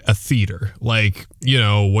of a theater. Like, you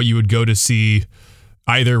know, what you would go to see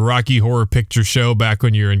either Rocky Horror Picture Show back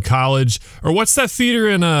when you're in college, or what's that theater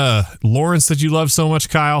in Lawrence that you love so much,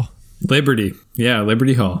 Kyle? Liberty. Yeah,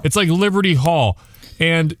 Liberty Hall. It's like Liberty Hall.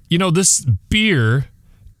 And, you know, this beer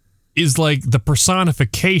is like the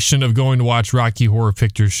personification of going to watch Rocky Horror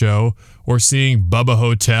Picture Show or seeing Bubba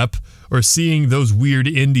Hotep or seeing those weird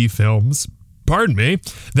indie films, pardon me,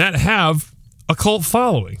 that have a cult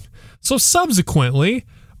following. So subsequently,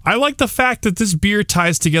 I like the fact that this beer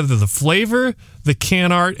ties together the flavor, the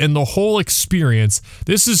can art, and the whole experience.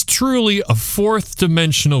 This is truly a fourth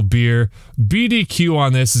dimensional beer. BDQ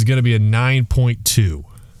on this is going to be a 9.2.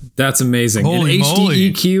 That's amazing. Holy An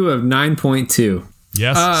moly. HDEQ of 9.2.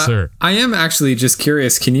 Yes, sir. I am actually just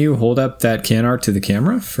curious. Can you hold up that can art to the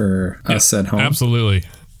camera for us at home? Absolutely.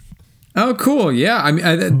 Oh, cool. Yeah. I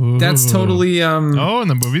mean, that's totally in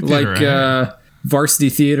the movie theater. like Varsity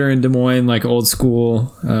Theater in Des Moines, like old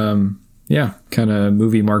school. Yeah, kind of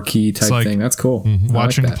movie marquee type like, thing. That's cool. Mm-hmm.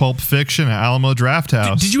 Watching like Pulp Fiction at Alamo Draft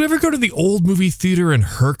House. Did you ever go to the old movie theater in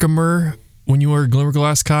Herkimer when you were at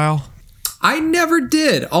Glimmerglass, Kyle? I never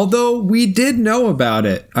did, although we did know about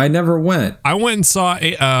it. I never went. I went and saw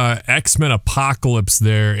X-Men Apocalypse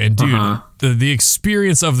there, and dude, the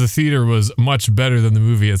experience of the theater was much better than the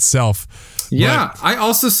movie itself. Yeah, I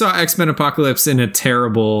also saw X-Men Apocalypse in I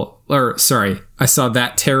saw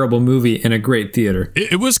that terrible movie in a great theater.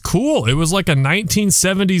 It was cool. It was like a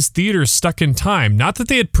 1970s theater stuck in time. Not that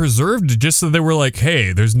they had preserved it, just so they were like,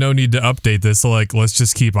 hey, there's no need to update this. So like, let's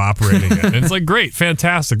just keep operating it. And it's like, great,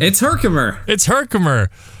 fantastic. It's Herkimer. It's Herkimer.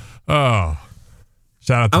 Oh,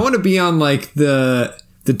 shout out. I want to be on like the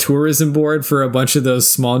tourism board for a bunch of those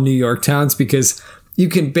small New York towns, because you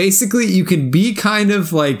can be kind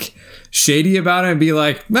of like shady about it and be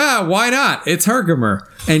like, why not? It's Herkimer.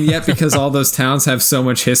 And yet, because all those towns have so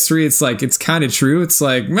much history, it's like, it's kind of true. It's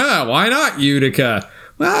like, why not Utica?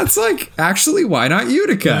 Well, it's like, actually, why not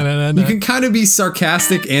Utica? No. You can kind of be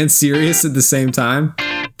sarcastic and serious at the same time.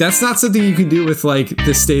 That's not something you can do with like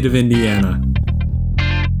the state of Indiana.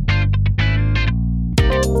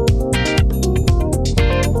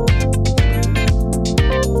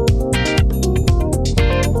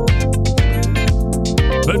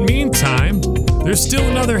 There's still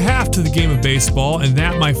another half to the game of baseball, and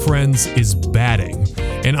that, my friends, is batting.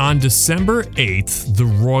 And on December 8th, the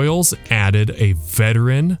Royals added a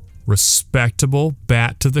veteran, respectable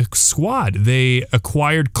bat to the squad. They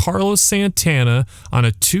acquired Carlos Santana on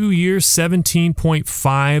a 2-year,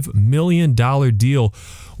 $17.5 million deal.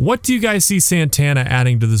 What do you guys see Santana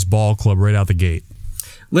adding to this ball club right out the gate?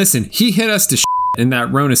 Listen, he hit us to in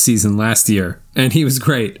that Rona season last year, and he was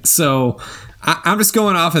great. So I'm just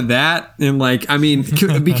going off of that. And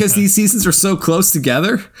because these seasons are so close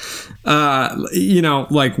together,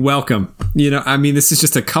 welcome. This is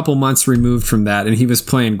just a couple months removed from that. And he was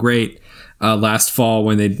playing great last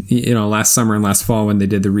summer and last fall when they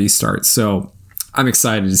did the restart. So I'm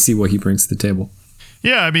excited to see what he brings to the table.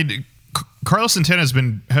 Yeah, Carlos Santana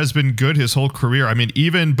has been good his whole career.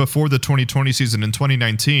 Even before the 2020 season in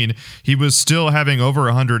 2019, he was still having over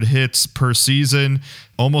 100 hits per season,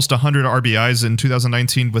 almost 100 RBIs in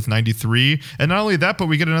 2019 with 93. And not only that, but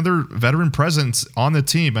we get another veteran presence on the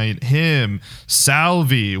team. Him,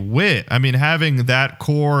 Salvi, Witt. Having that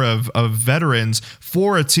core of veterans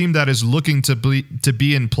for a team that is looking to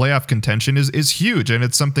be in playoff contention is huge, and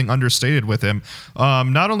it's something understated with him.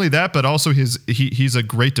 Not only that, but also he's a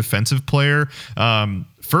great defensive player.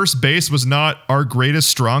 First base was not our greatest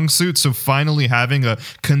strong suit, so finally having a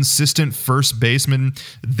consistent first baseman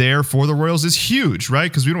there for the Royals is huge, right?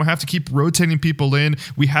 Because we don't have to keep rotating people in.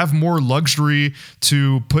 We have more luxury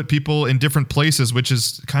to put people in different places, which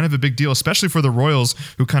is kind of a big deal, especially for the Royals,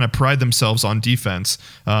 who kind of pride themselves on defense.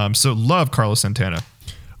 So love Carlos Santana.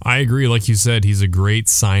 I agree. Like you said, he's a great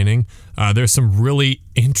signing. There's some really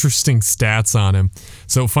interesting stats on him.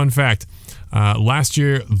 So fun fact, last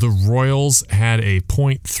year, the Royals had a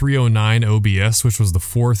 .309 OBS, which was the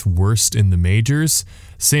 4th worst in the majors.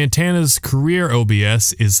 Santana's career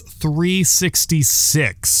OBS is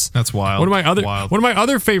 366. That's wild. One of my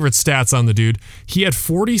other favorite stats on the dude, he had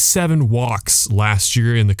 47 walks last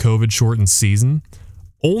year in the COVID-shortened season.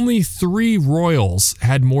 Only 3 Royals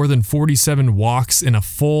had more than 47 walks in a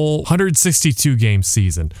full 162-game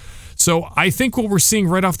season. So I think what we're seeing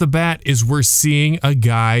right off the bat is we're seeing a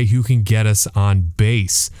guy who can get us on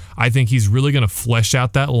base. I think he's really going to flesh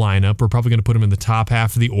out that lineup. We're probably going to put him in the top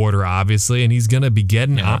half of the order, obviously, and he's going to be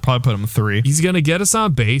getting I'll probably put him 3. He's going to get us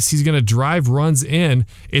on base. He's going to drive runs in.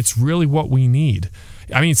 It's really what we need.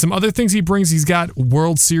 Some other things he brings, he's got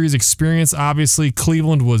World Series experience. Obviously,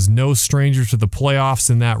 Cleveland was no stranger to the playoffs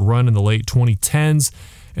in that run in the late 2010s.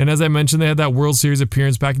 And as I mentioned, they had that World Series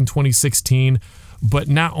appearance back in 2016. But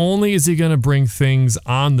not only is he going to bring things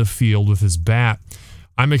on the field with his bat,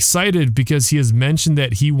 I'm excited because he has mentioned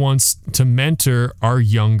that he wants to mentor our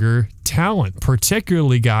younger talent,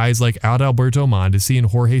 particularly guys like Adalberto Mondesi and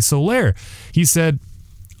Jorge Soler. He said,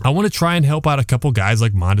 I want to try and help out a couple guys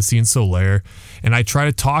like Mondesi and Soler, and I try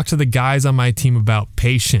to talk to the guys on my team about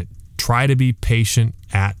try to be patient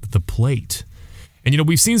at the plate. And,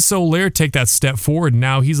 we've seen Soler take that step forward, and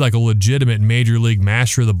now he's like a legitimate major league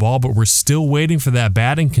master of the ball, but we're still waiting for that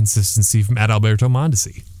batting consistency from Adalberto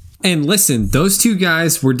Mondesi. And listen, those two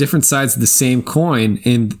guys were different sides of the same coin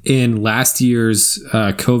in last year's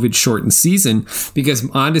COVID-shortened season, because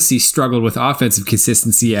Mondesi struggled with offensive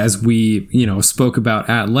consistency, as we, spoke about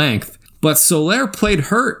at length. But Soler played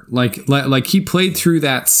hurt, like he played through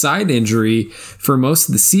that side injury for most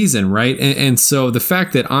of the season, right? And so the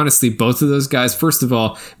fact that, honestly, both of those guys, first of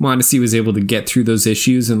all, Mondesi was able to get through those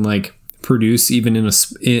issues and produce even in a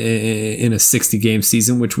 60-game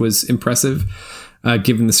season, which was impressive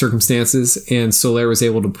given the circumstances. And Soler was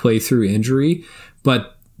able to play through injury,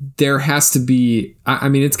 but there has to be,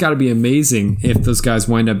 it's got to be amazing if those guys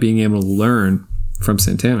wind up being able to learn from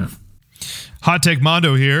Santana. Hot Take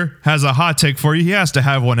Mondo here has a hot take for you. He has to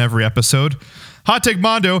have one every episode. Hot Take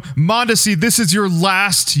Mondo, Mondesi, this is your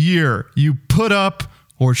last year. You put up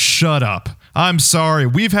or shut up. I'm sorry.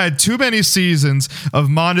 We've had too many seasons of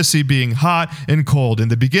Mondesi being hot and cold. In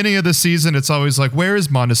the beginning of the season, it's always like, where is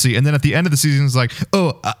Mondesi? And then at the end of the season, it's like,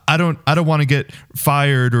 oh, I don't want to get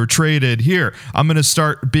fired or traded. Here, I'm going to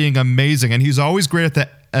start being amazing. And he's always great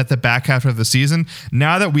at the back half of the season.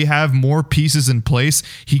 Now that we have more pieces in place,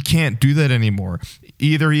 he can't do that anymore.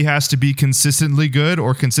 Either he has to be consistently good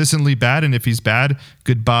or consistently bad, and if he's bad,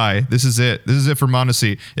 goodbye. This is it. This is it for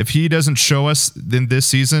Mondesi. If he doesn't show us in this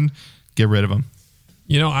season, get rid of him.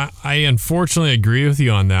 I unfortunately agree with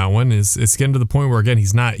you on that one. It's getting to the point where, again,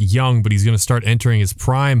 he's not young, but he's going to start entering his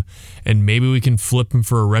prime, and maybe we can flip him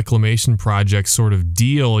for a reclamation project sort of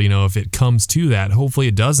deal, if it comes to that. Hopefully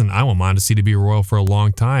it doesn't. I want Mondesi to be a Royal for a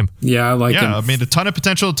long time. Yeah, I like him. A ton of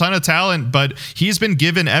potential, a ton of talent, but he's been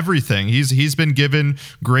given everything. He's been given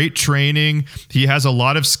great training. He has a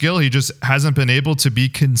lot of skill. He just hasn't been able to be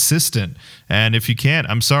consistent. And if you can't,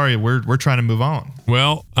 I'm sorry, we're trying to move on.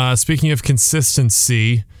 Well, speaking of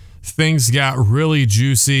consistency, things got really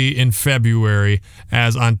juicy in February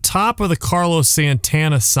as on top of the Carlos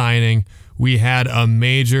Santana signing, we had a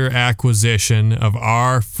major acquisition of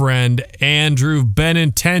our friend Andrew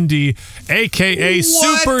Benintendi, a.k.a.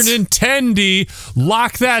 Super Nintendi.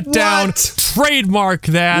 Lock that down. Trademark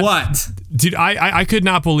that. What? Dude, I could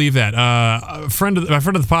not believe that. My friend of the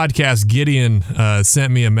podcast, Gideon,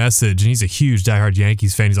 sent me a message, and he's a huge diehard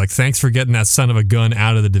Yankees fan. He's like, thanks for getting that son of a gun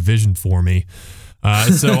out of the division for me.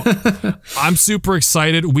 So I'm super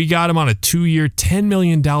excited. We got him on a 2-year, $10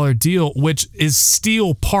 million deal, which is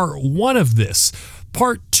still part one of this.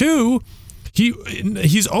 Part two,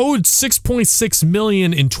 he's owed $6.6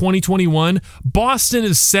 million in 2021. Boston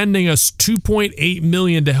is sending us $2.8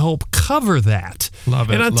 million to help cover that.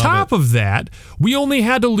 Love it. And on top of that, we only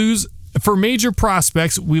had to lose. For major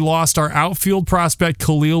prospects, we lost our outfield prospect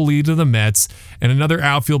Khalil Lee to the Mets and another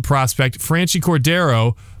outfield prospect, Franchy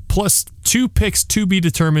Cordero, plus 2 picks to be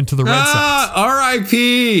determined to the Red Sox.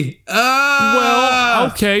 R.I.P. Well,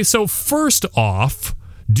 okay. So first off,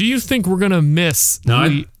 do you think we're going to miss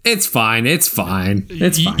Lee? It's fine. It's fine.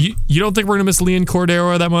 You don't think we're going to miss Lee and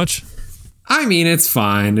Cordero that much? I mean, it's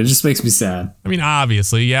fine. It just makes me sad. I mean,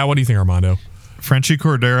 obviously. Yeah, what do you think, Armando? Franchy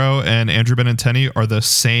Cordero and Andrew Benintendi are the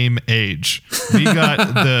same age. We got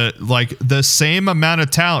the same amount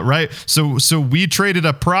of talent, right? So we traded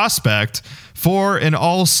a prospect for an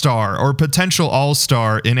all-star or potential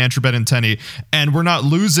all-star in Andrew Benintendi, and we're not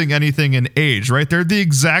losing anything in age, right? They're the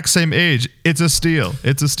exact same age. It's a steal.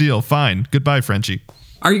 It's a steal. Fine. Goodbye, Frenchie.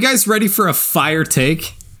 Are you guys ready for a fire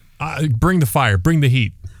take? Bring the fire. Bring the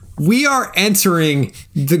heat. We are entering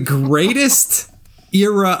the greatest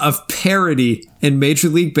era of parody in Major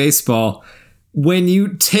League Baseball when you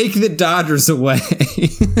take the Dodgers away.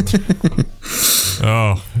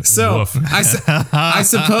 Oh, so I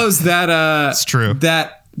suppose that it's true.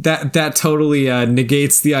 That totally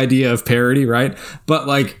negates the idea of parody, right? But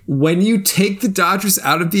like when you take the Dodgers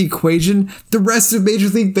out of the equation, the rest of Major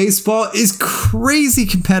League Baseball is crazy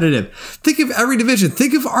competitive. Think of every division.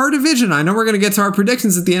 Think of our division. I know we're going to get to our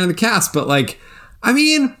predictions at the end of the cast, but like, I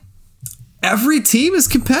mean, every team is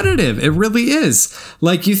competitive. It really is.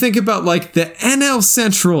 Like you think about like the NL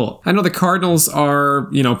Central. I know the Cardinals are,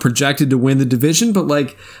 projected to win the division, but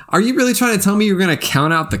like, are you really trying to tell me you're going to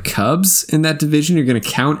count out the Cubs in that division? You're going to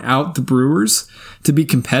count out the Brewers to be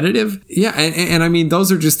competitive? Yeah. And I mean,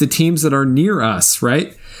 those are just the teams that are near us,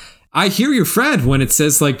 right? I hear your friend when it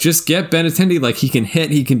says, like, just get Benintendi, like, he can hit,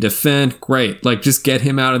 he can defend, great. Like, just get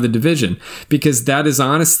him out of the division. Because that is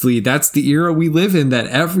honestly, that's the era we live in, that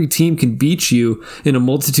every team can beat you in a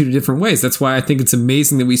multitude of different ways. That's why I think it's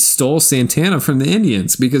amazing that we stole Santana from the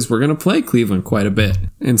Indians, because we're going to play Cleveland quite a bit.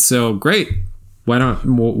 And so, great. Why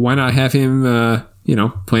not have him,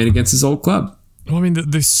 playing against his old club? Well, I mean,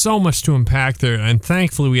 there's so much to unpack there, and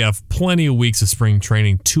thankfully we have plenty of weeks of spring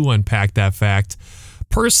training to unpack that fact.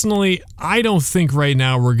 Personally, I don't think right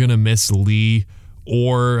now we're going to miss Lee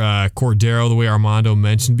or Cordero the way Armando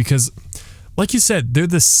mentioned, because like you said, they're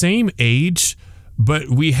the same age, but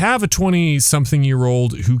we have a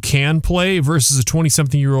 20-something-year-old who can play versus a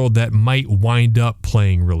 20-something-year-old that might wind up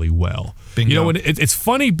playing really well. Bingo. It's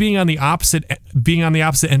funny being on the opposite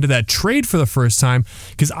end of that trade for the first time,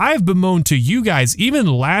 because I've bemoaned to you guys even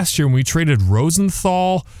last year when we traded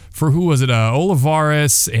Rosenthal for who was it,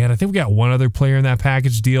 Olivares, and I think we got one other player in that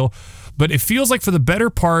package deal. But it feels like for the better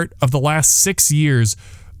part of the last 6 years,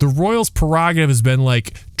 the Royals' prerogative has been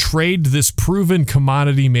like trade this proven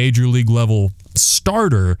commodity major league level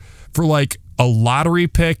starter for like a lottery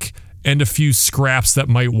pick and a few scraps that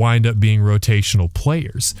might wind up being rotational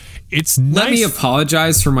players. It's nice. Let me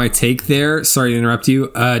apologize for my take there. Sorry to interrupt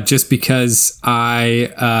you. Just because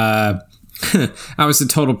I was a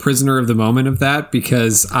total prisoner of the moment of that,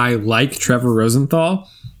 because I like Trevor Rosenthal,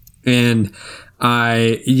 and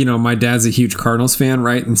my dad's a huge Cardinals fan,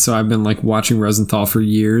 right? And so I've been like watching Rosenthal for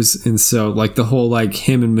years. And so like the whole like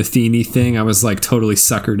him and Matheny thing, I was like totally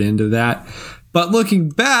suckered into that. But looking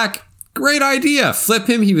back, great idea. Flip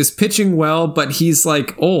him. He was pitching well, but he's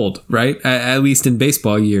like old, right? At least in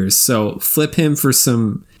baseball years. So flip him for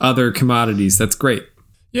some other commodities. That's great.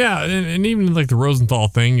 Yeah. And even like the Rosenthal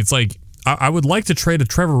thing, it's like, I would like to trade a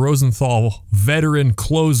Trevor Rosenthal veteran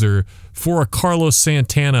closer for a Carlos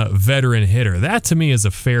Santana veteran hitter. That to me is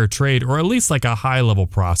a fair trade, or at least like a high-level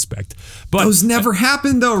prospect. But those never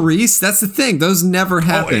happened though, Reese. That's the thing. Those never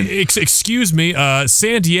happened. Excuse me,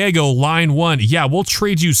 San Diego, line one. Yeah, we'll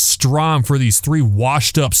trade you Strom for these 3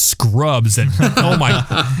 washed-up scrubs. And oh my,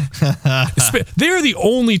 they're the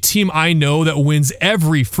only team I know that wins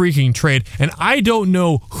every freaking trade, and I don't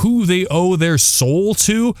know who they owe their soul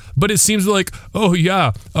to, but it seems like, oh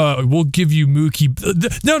yeah, we'll give you Mookie.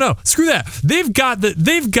 No, screw that.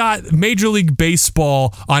 They've got Major League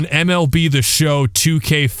Baseball on MLB The Show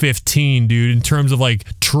 2K15, dude, in terms of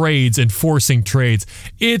like trades and forcing trades.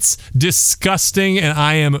 It's disgusting, and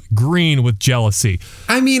I am green with jealousy.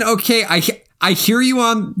 I mean, okay, I hear you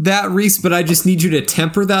on that, Reese, but I just need you to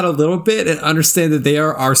temper that a little bit and understand that they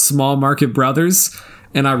are our small market brothers,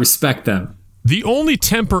 and I respect them. The only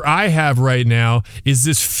temper I have right now is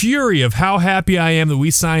this fury of how happy I am that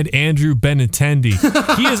we signed Andrew Benintendi.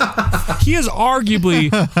 He is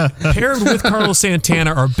arguably, paired with Carlos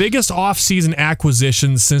Santana, our biggest offseason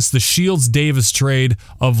acquisition since the Shields Davis trade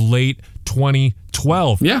of late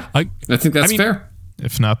 2012. Yeah, I think that's fair.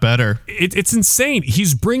 If not better. It's insane.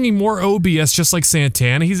 He's bringing more OBS just like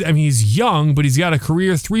Santana. He's young, but he's got a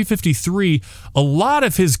career 353. A lot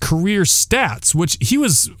of his career stats, which he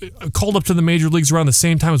was called up to the major leagues around the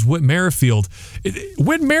same time as Whit Merrifield.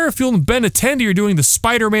 Whit Merrifield and Benintendi are doing the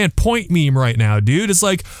Spider-Man point meme right now, dude. It's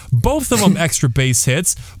like both of them extra base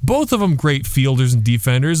hits, both of them great fielders and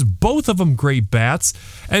defenders, both of them great bats,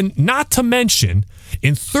 and not to mention,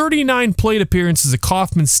 in 39 plate appearances at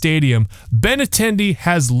Kauffman Stadium, Benintendi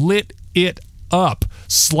has lit it up,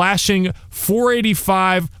 slashing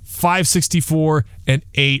 485, 564, and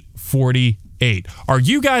 848. Are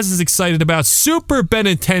you guys as excited about Super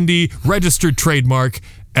Benintendi registered trademark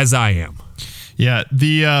as I am? Yeah,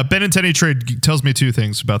 the Benintendi trade tells me 2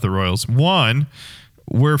 things about the Royals. One,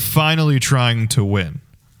 we're finally trying to win.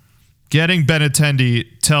 Getting Benintendi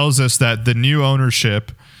tells us that the new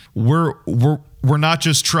ownership, we're not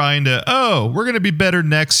just trying to, we're going to be better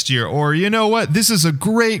next year, or you know what, this is a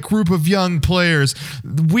great group of young players,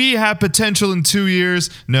 we have potential in 2 years.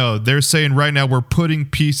 No, they're saying right now we're putting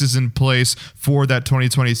pieces in place for that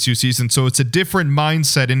 2022 season. So it's a different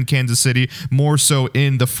mindset in Kansas City, more so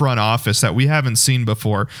in the front office that we haven't seen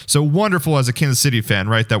before. So wonderful as a Kansas City fan,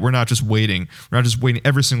 right, that we're not just waiting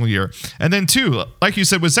every single year. And then 2, like you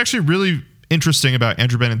said, was actually really interesting about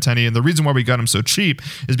Andrew Benintendi, and the reason why we got him so cheap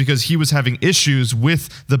is because he was having issues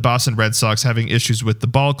with the Boston Red Sox, having issues with the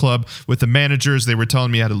ball club, with the managers. They were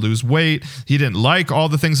telling me how to lose weight. He didn't like all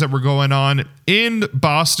the things that were going on in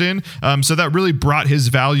Boston, so that really brought his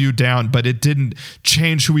value down, but it didn't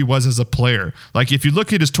change who he was as a player. Like if you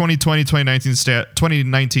look at his 2019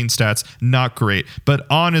 stats, not great, but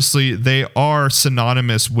honestly, they are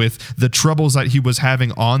synonymous with the troubles that he was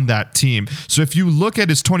having on that team. So if you look at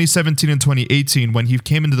his 2017 and 2018, when he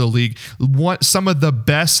came into the league, some of the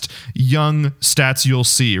best young stats you'll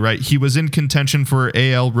see, right? He was in contention for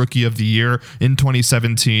AL Rookie of the Year in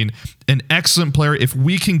 2017. An excellent player. If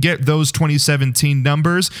we can get those 2017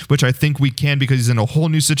 numbers, which I think we can because he's in a whole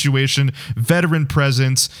new situation, veteran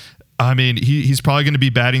presence, I mean, he's probably going to be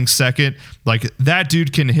batting second. Like that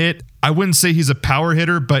dude can hit. I wouldn't say he's a power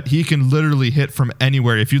hitter, but he can literally hit from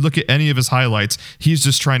anywhere. If you look at any of his highlights, he's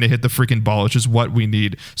just trying to hit the freaking ball, which is what we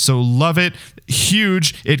need. So love it.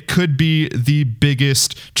 Huge. It could be the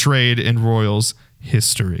biggest trade in Royals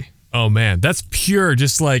history. Oh man, that's pure,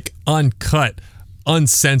 just like uncut,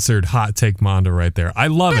 uncensored hot take Mondo right there. I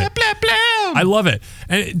love it. Blah, blah. I love it.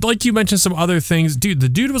 And like you mentioned some other things, dude, the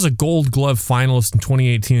dude was a Gold Glove finalist in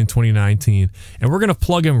 2018 and 2019, and we're going to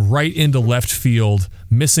plug him right into left field,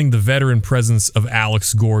 missing the veteran presence of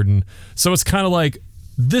Alex Gordon. So it's kind of like,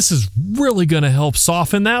 this is really going to help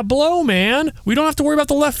soften that blow, man. We don't have to worry about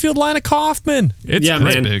the left field line of Kauffman. It's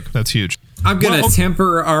great. Big. That's huge. I'm going to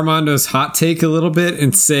temper Armando's hot take a little bit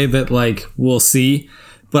and say that, like, we'll see.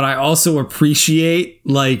 But I also appreciate,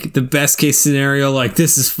 like, the best case scenario, like,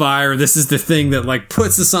 this is fire. This is the thing that, like,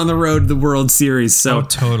 puts us on the road to the World Series. So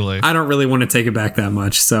totally. I don't really want to take it back that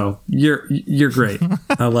much. So you're great.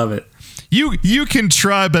 I love it. You can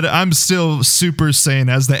try, but I'm still Super Saiyan,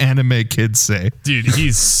 as the anime kids say. Dude,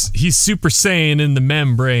 he's Super Saiyan in the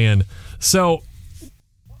membrane. So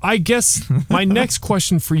I guess my next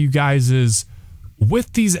question for you guys is,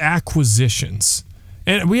 with these acquisitions,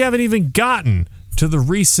 and we haven't even gotten to the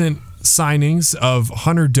recent signings of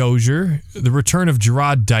Hunter Dozier, the return of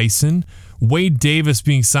Gerard Dyson, Wade Davis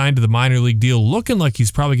being signed to the minor league deal, looking like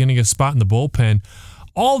he's probably going to get a spot in the bullpen.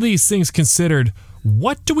 All these things considered,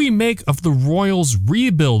 What do we make of the Royals'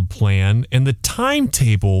 rebuild plan and the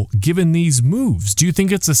timetable given these moves? Do you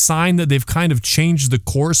think it's a sign that they've kind of changed the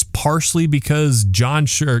course partially because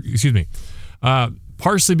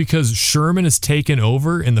partially because Sherman has taken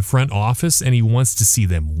over in the front office and he wants to see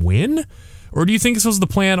them win? Or do you think this was the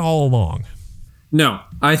plan all along? No,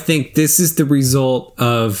 I think this is the result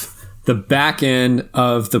of the back end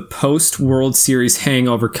of the post-World Series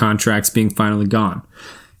hangover contracts being finally gone.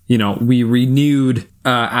 You know, we renewed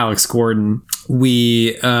Alex Gordon.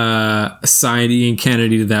 We assigned Ian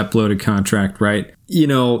Kennedy to that bloated contract, right? You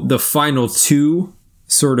know, the final two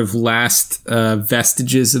sort of last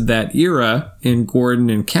vestiges of that era in Gordon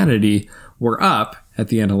and Kennedy were up at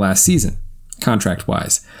the end of last season,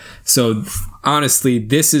 contract-wise. So honestly,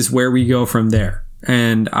 this is where we go from there.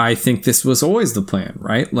 And I think this was always the plan,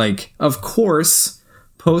 right? Like, of course,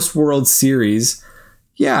 post-World Series,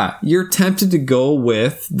 yeah, you're tempted to go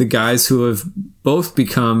with the guys who have both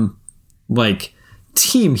become, like,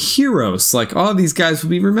 team heroes. Like, all these guys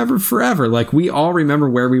will be remembered forever. Like, we all remember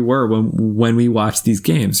where we were when we watched these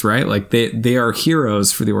games, right? Like, they are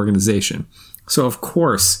heroes for the organization. So, of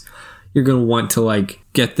course, you're going to want to, like,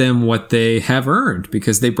 get them what they have earned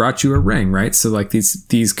because they brought you a ring, right? So, like,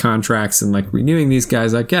 these contracts and, like, renewing these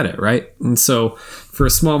guys, I get it, right? And so for a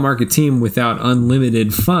small market team without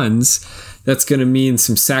unlimited funds, that's going to mean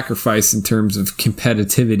some sacrifice in terms of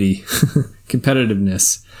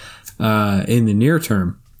competitiveness in the near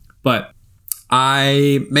term. But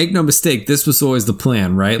I make no mistake, this was always the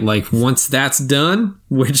plan, right? Like, once that's done,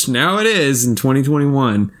 which now it is in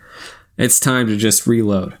 2021, it's time to just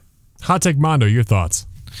reload. Hot Take Mondo, your thoughts?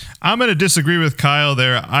 I'm going to disagree with Kyle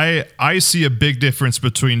there. I see a big difference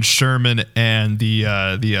between Sherman and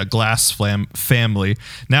the Glass family.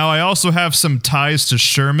 Now, I also have some ties to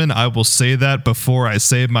Sherman. I will say that before I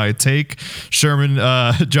say my take. Sherman,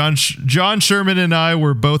 John Sherman and I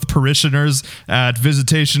were both parishioners at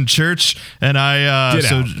Visitation Church, and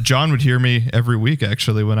John would hear me every week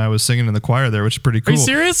actually when I was singing in the choir there, which is pretty cool. Are you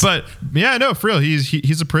serious? But yeah, no, for real,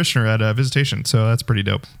 he's a parishioner at Visitation, so that's pretty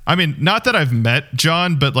dope. I mean, not that I've met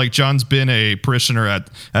John, but like John's been a parishioner at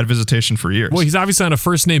Visitation for years. Well, he's obviously on a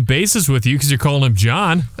first name basis with you because you're calling him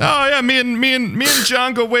John. Oh yeah, me and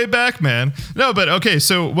John go way back, man. No, but okay.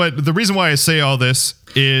 So the reason why I say all this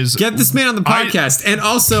is get this man on the podcast, and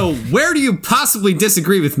also, where do you possibly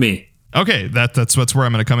disagree with me? Okay, that's where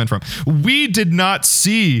I'm going to come in from. We did not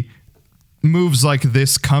see moves like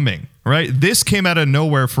this coming. Right? This came out of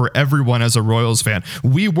nowhere for everyone as a Royals fan.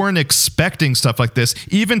 We weren't expecting stuff like this,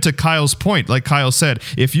 even to Kyle's point. Like Kyle said,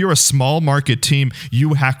 if you're a small market team,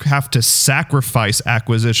 you have to sacrifice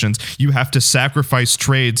acquisitions. You have to sacrifice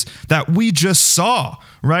trades that we just saw,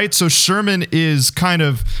 right? So Sherman is kind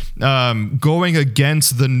of going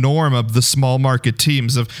against the norm of the small market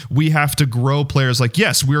teams of we have to grow players. Like,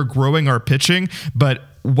 yes, we're growing our pitching, but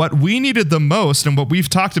what we needed the most and what we've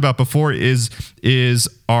talked about before is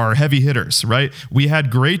our heavy hitters, right? We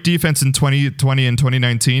had great defense in 2020 and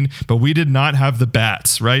 2019, but we did not have the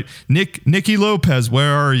bats, right? Nicky Lopez,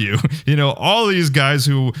 where are you? You know, all these guys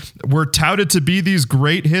who were touted to be these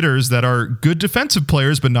great hitters that are good defensive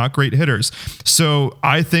players, but not great hitters. So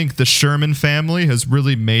I think the Sherman family has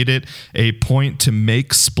really made it a point to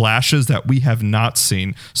make splashes that we have not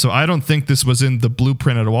seen. So I don't think this was in the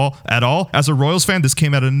blueprint at all. As a Royals fan, this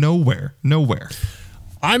came out of nowhere.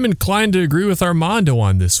 I'm inclined to agree with Armando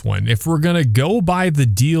on this one. If we're going to go by the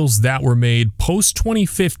deals that were made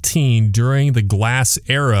post-2015 during the Glass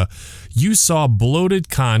era, you saw bloated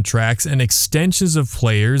contracts and extensions of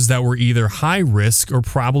players that were either high risk or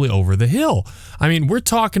probably over the hill. I mean, we're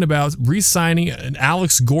talking about re-signing an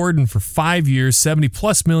Alex Gordon for 5 years,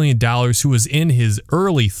 $70+ million, who was in his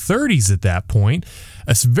early 30s at that point.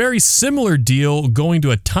 A very similar deal going to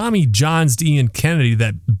a Tommy Johns to Ian Kennedy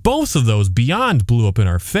that both of those beyond blew up in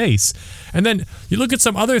our face. And then you look at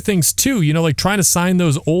some other things too, you know, like trying to sign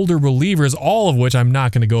those older relievers, all of which I'm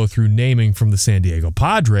not going to go through naming from the San Diego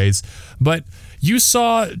Padres, but you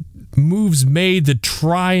saw moves made to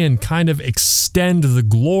try and kind of extend the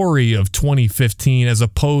glory of 2015 as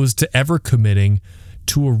opposed to ever committing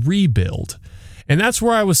to a rebuild. And that's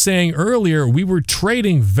where I was saying earlier, we were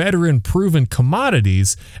trading veteran proven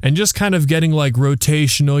commodities and just kind of getting like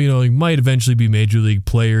rotational, you know, like might eventually be major league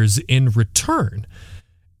players in return.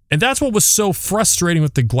 And that's what was so frustrating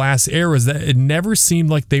with the Glass era, is that it never seemed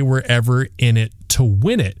like they were ever in it to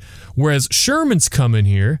win it. Whereas Sherman's come in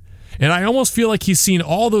here, and I almost feel like he's seen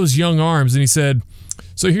all those young arms and he said,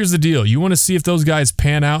 so here's the deal. You want to see if those guys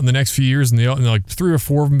pan out in the next few years and like 3 or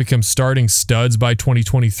 4 of them become starting studs by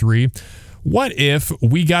 2023? What if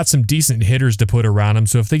we got some decent hitters to put around them,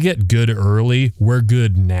 so if they get good early, we're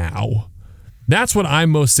good now? That's what I'm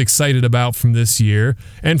most excited about from this year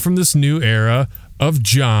and from this new era of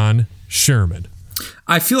John Sherman.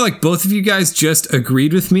 I feel like both of you guys just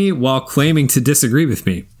agreed with me while claiming to disagree with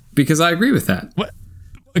me, because I agree with that. What?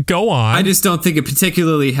 Go on. I just don't think it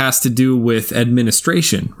particularly has to do with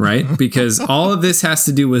administration, right? Because all of this has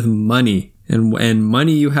to do with money and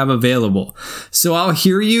money you have available. So I'll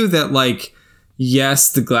hear you that, like,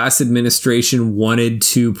 yes, the Glass administration wanted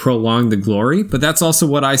to prolong the glory, but that's also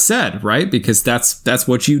what I said, right? Because that's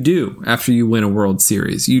what you do after you win a World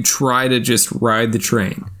Series. You try to just ride the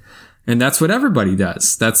train. And that's what everybody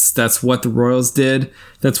does. That's what the Royals did.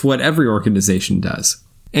 That's what every organization does.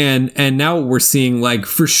 And now we're seeing, like,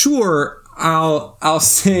 for sure, I'll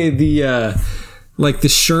say the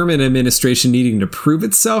Sherman administration needing to prove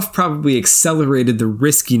itself probably accelerated the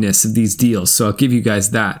riskiness of these deals. So I'll give you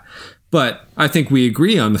guys that. But I think we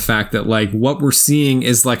agree on the fact that, like, what we're seeing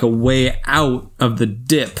is like a way out of the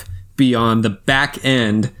dip beyond the back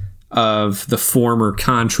end of the former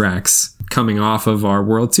contracts coming off of our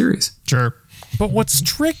World Series. Sure. But what's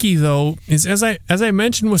tricky, though, is as I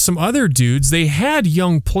mentioned with some other dudes, they had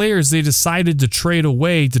young players they decided to trade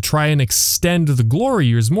away to try and extend the glory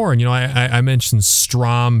years more. And, I mentioned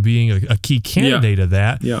Strom being a key candidate of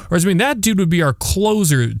that. Yeah. Whereas, that dude would be our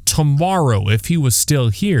closer tomorrow if he was still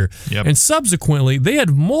here. Yep. And subsequently, they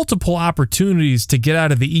had multiple opportunities to get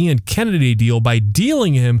out of the Ian Kennedy deal by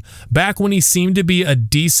dealing him back when he seemed to be a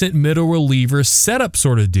decent middle reliever setup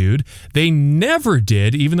sort of dude. They never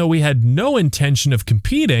did, even though we had no intention of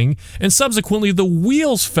competing, and subsequently the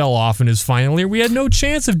wheels fell off in his final year. We had no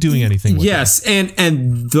chance of doing anything with it.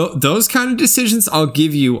 And those kind of decisions, I'll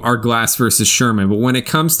give you, are Glass versus Sherman. But when it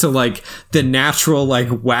comes to, like, the natural,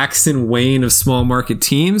 like, wax and wane of small market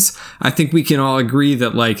teams, I think we can all agree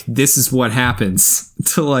that, like, this is what happens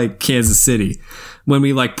to, like, Kansas City when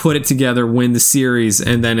we, like, put it together, win the series,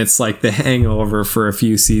 and then it's like the hangover for a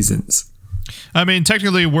few seasons. I mean,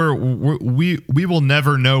 technically, we will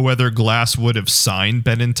never know whether Glass would have signed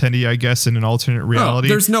Benintendi, I guess, in an alternate reality.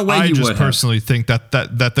 There's no way he would have. I just personally think that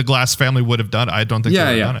the Glass family would have done it. I don't think they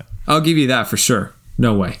would have done it. I'll give you that for sure.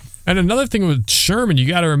 No way. And another thing with Sherman, you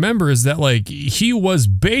got to remember, is that, like, he was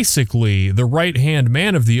basically the right-hand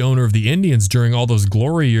man of the owner of the Indians during all those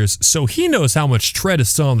glory years, so he knows how much tread is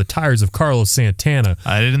still on the tires of Carlos Santana.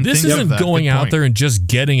 This isn't going out there and just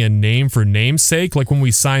getting a name for namesake, like when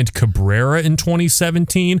we signed Cabrera in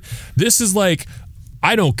 2017. This is like,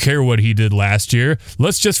 I don't care what he did last year.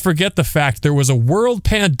 Let's just forget the fact there was a world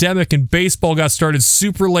pandemic and baseball got started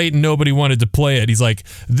super late and nobody wanted to play it. He's like,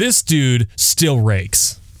 this dude still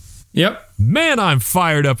rakes. Yep. Man, I'm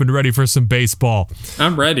fired up and ready for some baseball.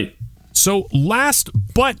 I'm ready. So last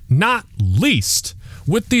but not least,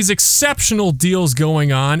 with these exceptional deals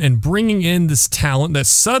going on and bringing in this talent that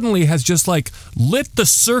suddenly has just, like, lit the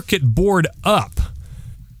circuit board up,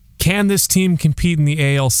 can this team compete in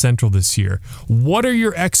the AL Central this year? What are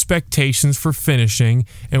your expectations for finishing,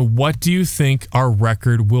 and what do you think our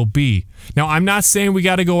record will be? Now, I'm not saying we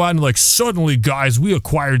got to go out and, like, suddenly, guys, we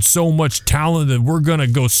acquired so much talent that we're going to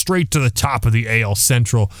go straight to the top of the AL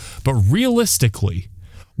Central. But realistically,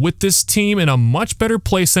 with this team in a much better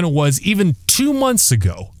place than it was even 2 months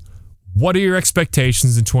ago, what are your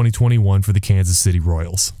expectations in 2021 for the Kansas City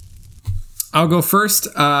Royals? I'll go first.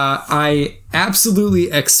 I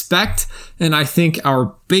absolutely expect, and I think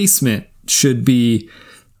our basement should be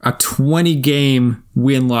a 20-game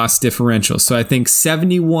win-loss differential. So I think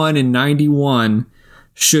 71 and 91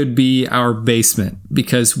 should be our basement,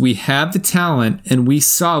 because we have the talent, and we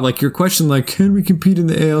saw, like, your question, like, can we compete in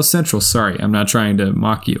the AL Central? Sorry, I'm not trying to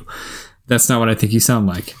mock you. That's not what I think you sound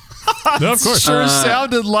like. No, of course. Sure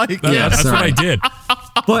sounded like it. Yeah, that's what I did.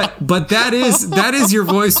 But that is your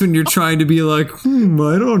voice when you're trying to be like,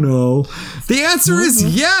 I don't know. The answer is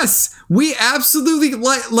yes. We absolutely,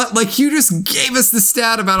 like you just gave us the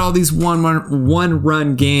stat about all these one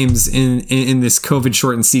run games in this COVID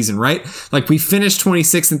shortened season, right? Like, we finished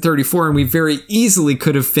 26 and 34, and we very easily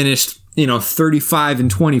could have finished, 35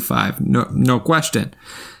 and 25. No question.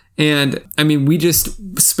 And I mean, we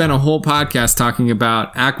just spent a whole podcast talking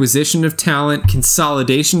about acquisition of talent,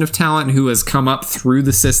 consolidation of talent who has come up through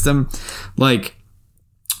the system. Like,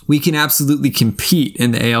 we can absolutely compete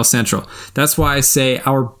in the AL Central. That's why I say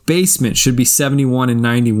our basement should be 71 and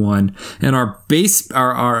 91, and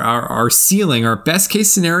our ceiling, our best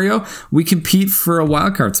case scenario, we compete for a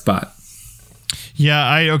wild card spot. Yeah,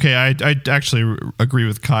 I actually agree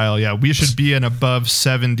with Kyle. Yeah, we should be an above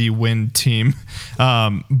 70 win team.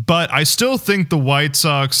 But I still think the White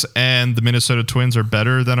Sox and the Minnesota Twins are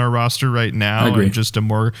better than our roster right now, and just a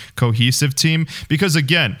more cohesive team. Because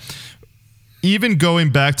again, even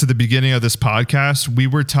going back to the beginning of this podcast, we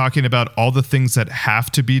were talking about all the things that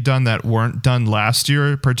have to be done that weren't done last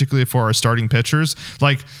year, particularly for our starting pitchers.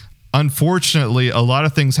 Like, unfortunately, a lot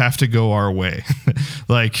of things have to go our way.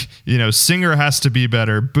 Like, Singer has to be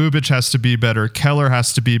better. Bubic has to be better. Keller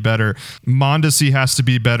has to be better. Mondesi has to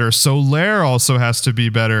be better. Soler also has to be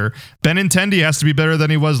better. Benintendi has to be better than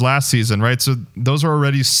he was last season, right? So those are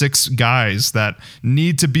already 6 guys that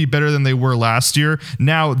need to be better than they were last year.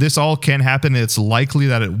 Now, this all can happen. It's likely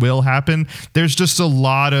that it will happen. There's just a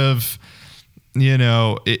lot of...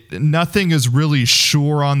 nothing is really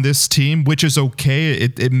sure on this team, which is okay.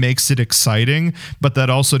 It makes it exciting, but that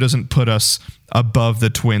also doesn't put us above the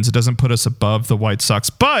Twins. It doesn't put us above the White Sox,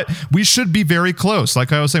 but we should be very close.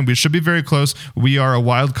 Like I was saying, we should be very close. We are a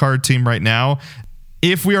wild card team right now.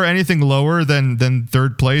 If we are anything lower than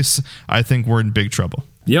third place, I think we're in big trouble.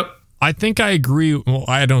 Yep. I think I agree. Well,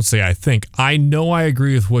 I don't say I think. I know I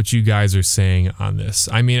agree with what you guys are saying on this.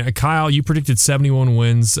 I mean, Kyle, you predicted 71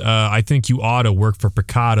 wins. I think you ought to work for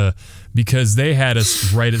Picada because they had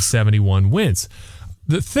us right at 71 wins.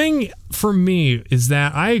 The thing for me is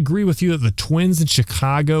that I agree with you that the Twins in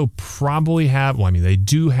Chicago probably have, they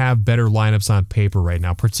do have better lineups on paper right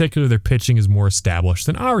now. Particularly their pitching is more established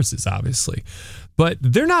than ours is, obviously. But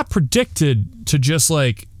they're not predicted to just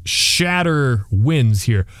shatter wins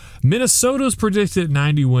here. Minnesota's predicted at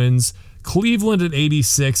 90 wins, Cleveland at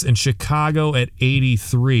 86, and Chicago at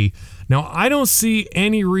 83. Now, I don't see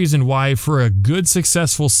any reason why for a good,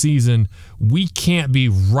 successful season, we can't be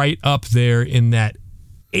right up there in that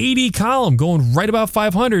 80 column, going right about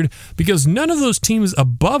 500, because none of those teams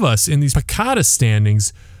above us in these Picada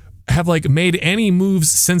standings have made any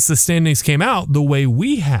moves since the standings came out the way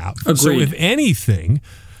we have. Agreed. So if anything...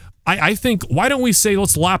 I think, why don't we say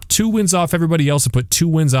let's lop 2 wins off everybody else and put 2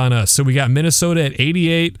 wins on us? So we got Minnesota at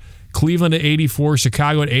 88, Cleveland at 84,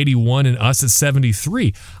 Chicago at 81, and us at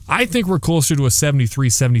 73. I think we're closer to a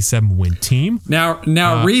 73-77 win team.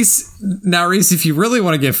 Now, Reese, if you really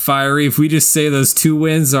want to get fiery, if we just say those 2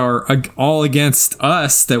 wins are all against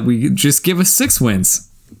us, that we just give us 6 wins.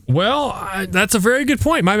 Well, that's a very good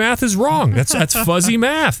point. My math is wrong. That's fuzzy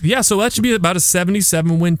math. Yeah, so that should be about a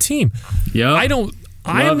 77 win team. Yeah.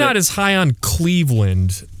 I am not as high on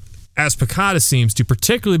Cleveland as Picada seems to,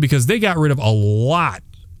 particularly because they got rid of a lot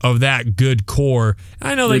of that good core.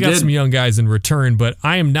 I know they got some young guys in return, but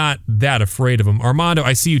I am not that afraid of them. Armando,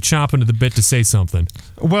 I see you chomping at the bit to say something.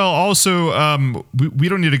 Well, also, we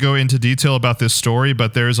don't need to go into detail about this story,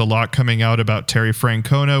 but there's a lot coming out about Terry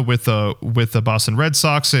Francona with the Boston Red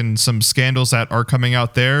Sox and some scandals that are coming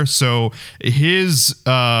out there. So his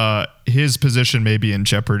position may be in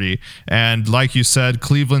jeopardy. And like you said,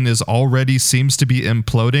 Cleveland already seems to be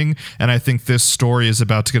imploding, and I think this story is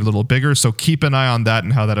about to get a little bigger. So keep an eye on that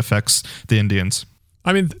and how that affects the Indians.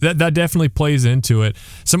 I mean, that definitely plays into it.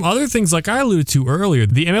 Some other things, like I alluded to earlier,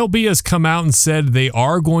 the MLB has come out and said they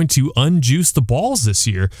are going to unjuice the balls this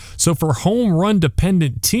year. So for home run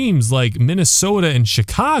dependent teams like Minnesota and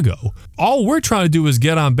Chicago, all we're trying to do is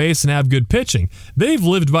get on base and have good pitching. They've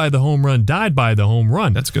lived by the home run, died by the home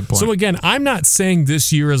run. That's a good point. So again, I'm not saying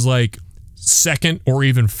this year is second or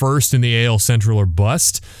even first in the AL Central or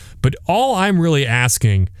bust, but all I'm really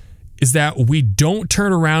asking is that we don't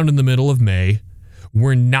turn around in the middle of May.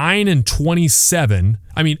 We're 9-27.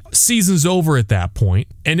 I mean, season's over at that point.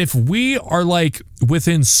 And if we are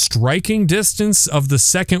within striking distance of the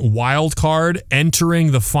second wild card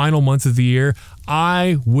entering the final month of the year,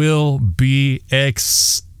 I will be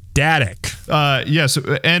ecstatic. Yes,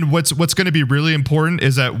 and what's going to be really important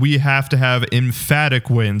is that we have to have emphatic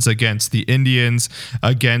wins against the Indians,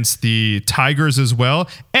 against the Tigers as well.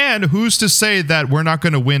 And who's to say that we're not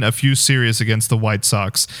going to win a few series against the White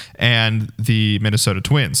Sox and the Minnesota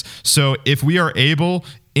Twins? So if we are able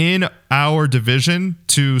in our division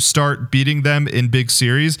to start beating them in big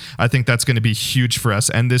series, I think that's going to be huge for us.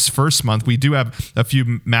 And this first month, we do have a few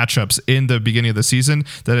matchups in the beginning of the season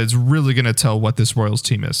that is really going to tell what this Royals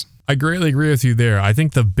team is. I greatly agree with you there. I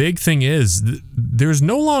think the big thing is there's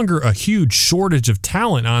no longer a huge shortage of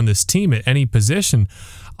talent on this team at any position.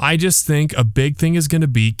 I just think a big thing is going to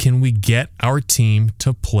be, can we get our team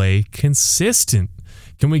to play consistent?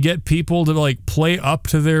 Can we get people to play up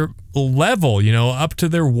to their level, up to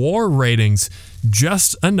their WAR ratings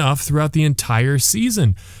just enough throughout the entire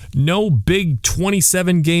season? No big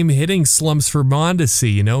 27-game hitting slumps for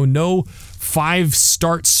Mondesi, no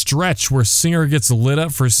 5-start stretch where Singer gets lit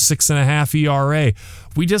up for 6.5 ERA.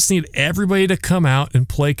 We just need everybody to come out and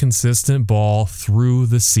play consistent ball through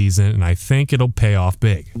the season, and I think it'll pay off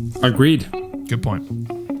big. Agreed. Good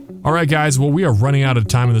point. All right, guys. Well, we are running out of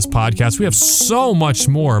time in this podcast. We have so much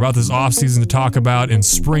more about this offseason to talk about and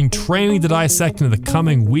spring training to dissect in the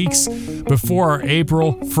coming weeks before our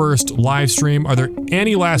April 1st live stream. Are there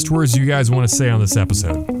any last words you guys want to say on this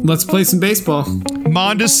episode? Let's play some baseball.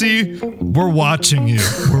 Mondesi, we're watching you.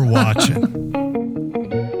 We're watching.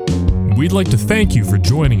 We'd like to thank you for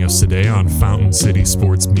joining us today on Fountain City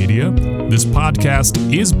Sports Media. This podcast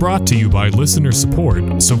is brought to you by listener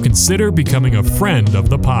support, so consider becoming a friend of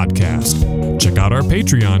the podcast. Check out our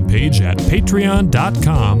Patreon page at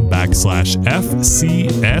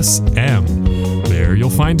patreon.com/FCSM. There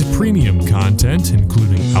you'll find premium content,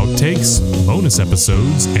 including outtakes, bonus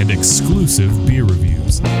episodes, and exclusive beer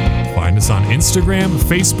reviews. Find us on Instagram,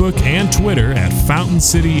 Facebook, and Twitter at Fountain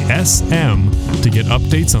City SM to get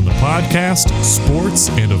updates on the podcast, sports,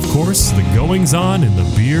 and of course, the goings-on in the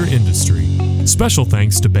beer industry. Special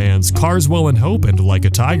thanks to bands Carswell and Hope and Like a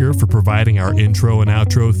Tiger for providing our intro and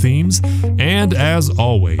outro themes. And as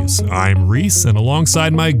always, I'm Reese, and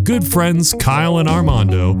alongside my good friends Kyle and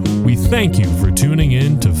Armando, we thank you for tuning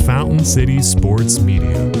in to Fountain City Sports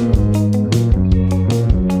Media.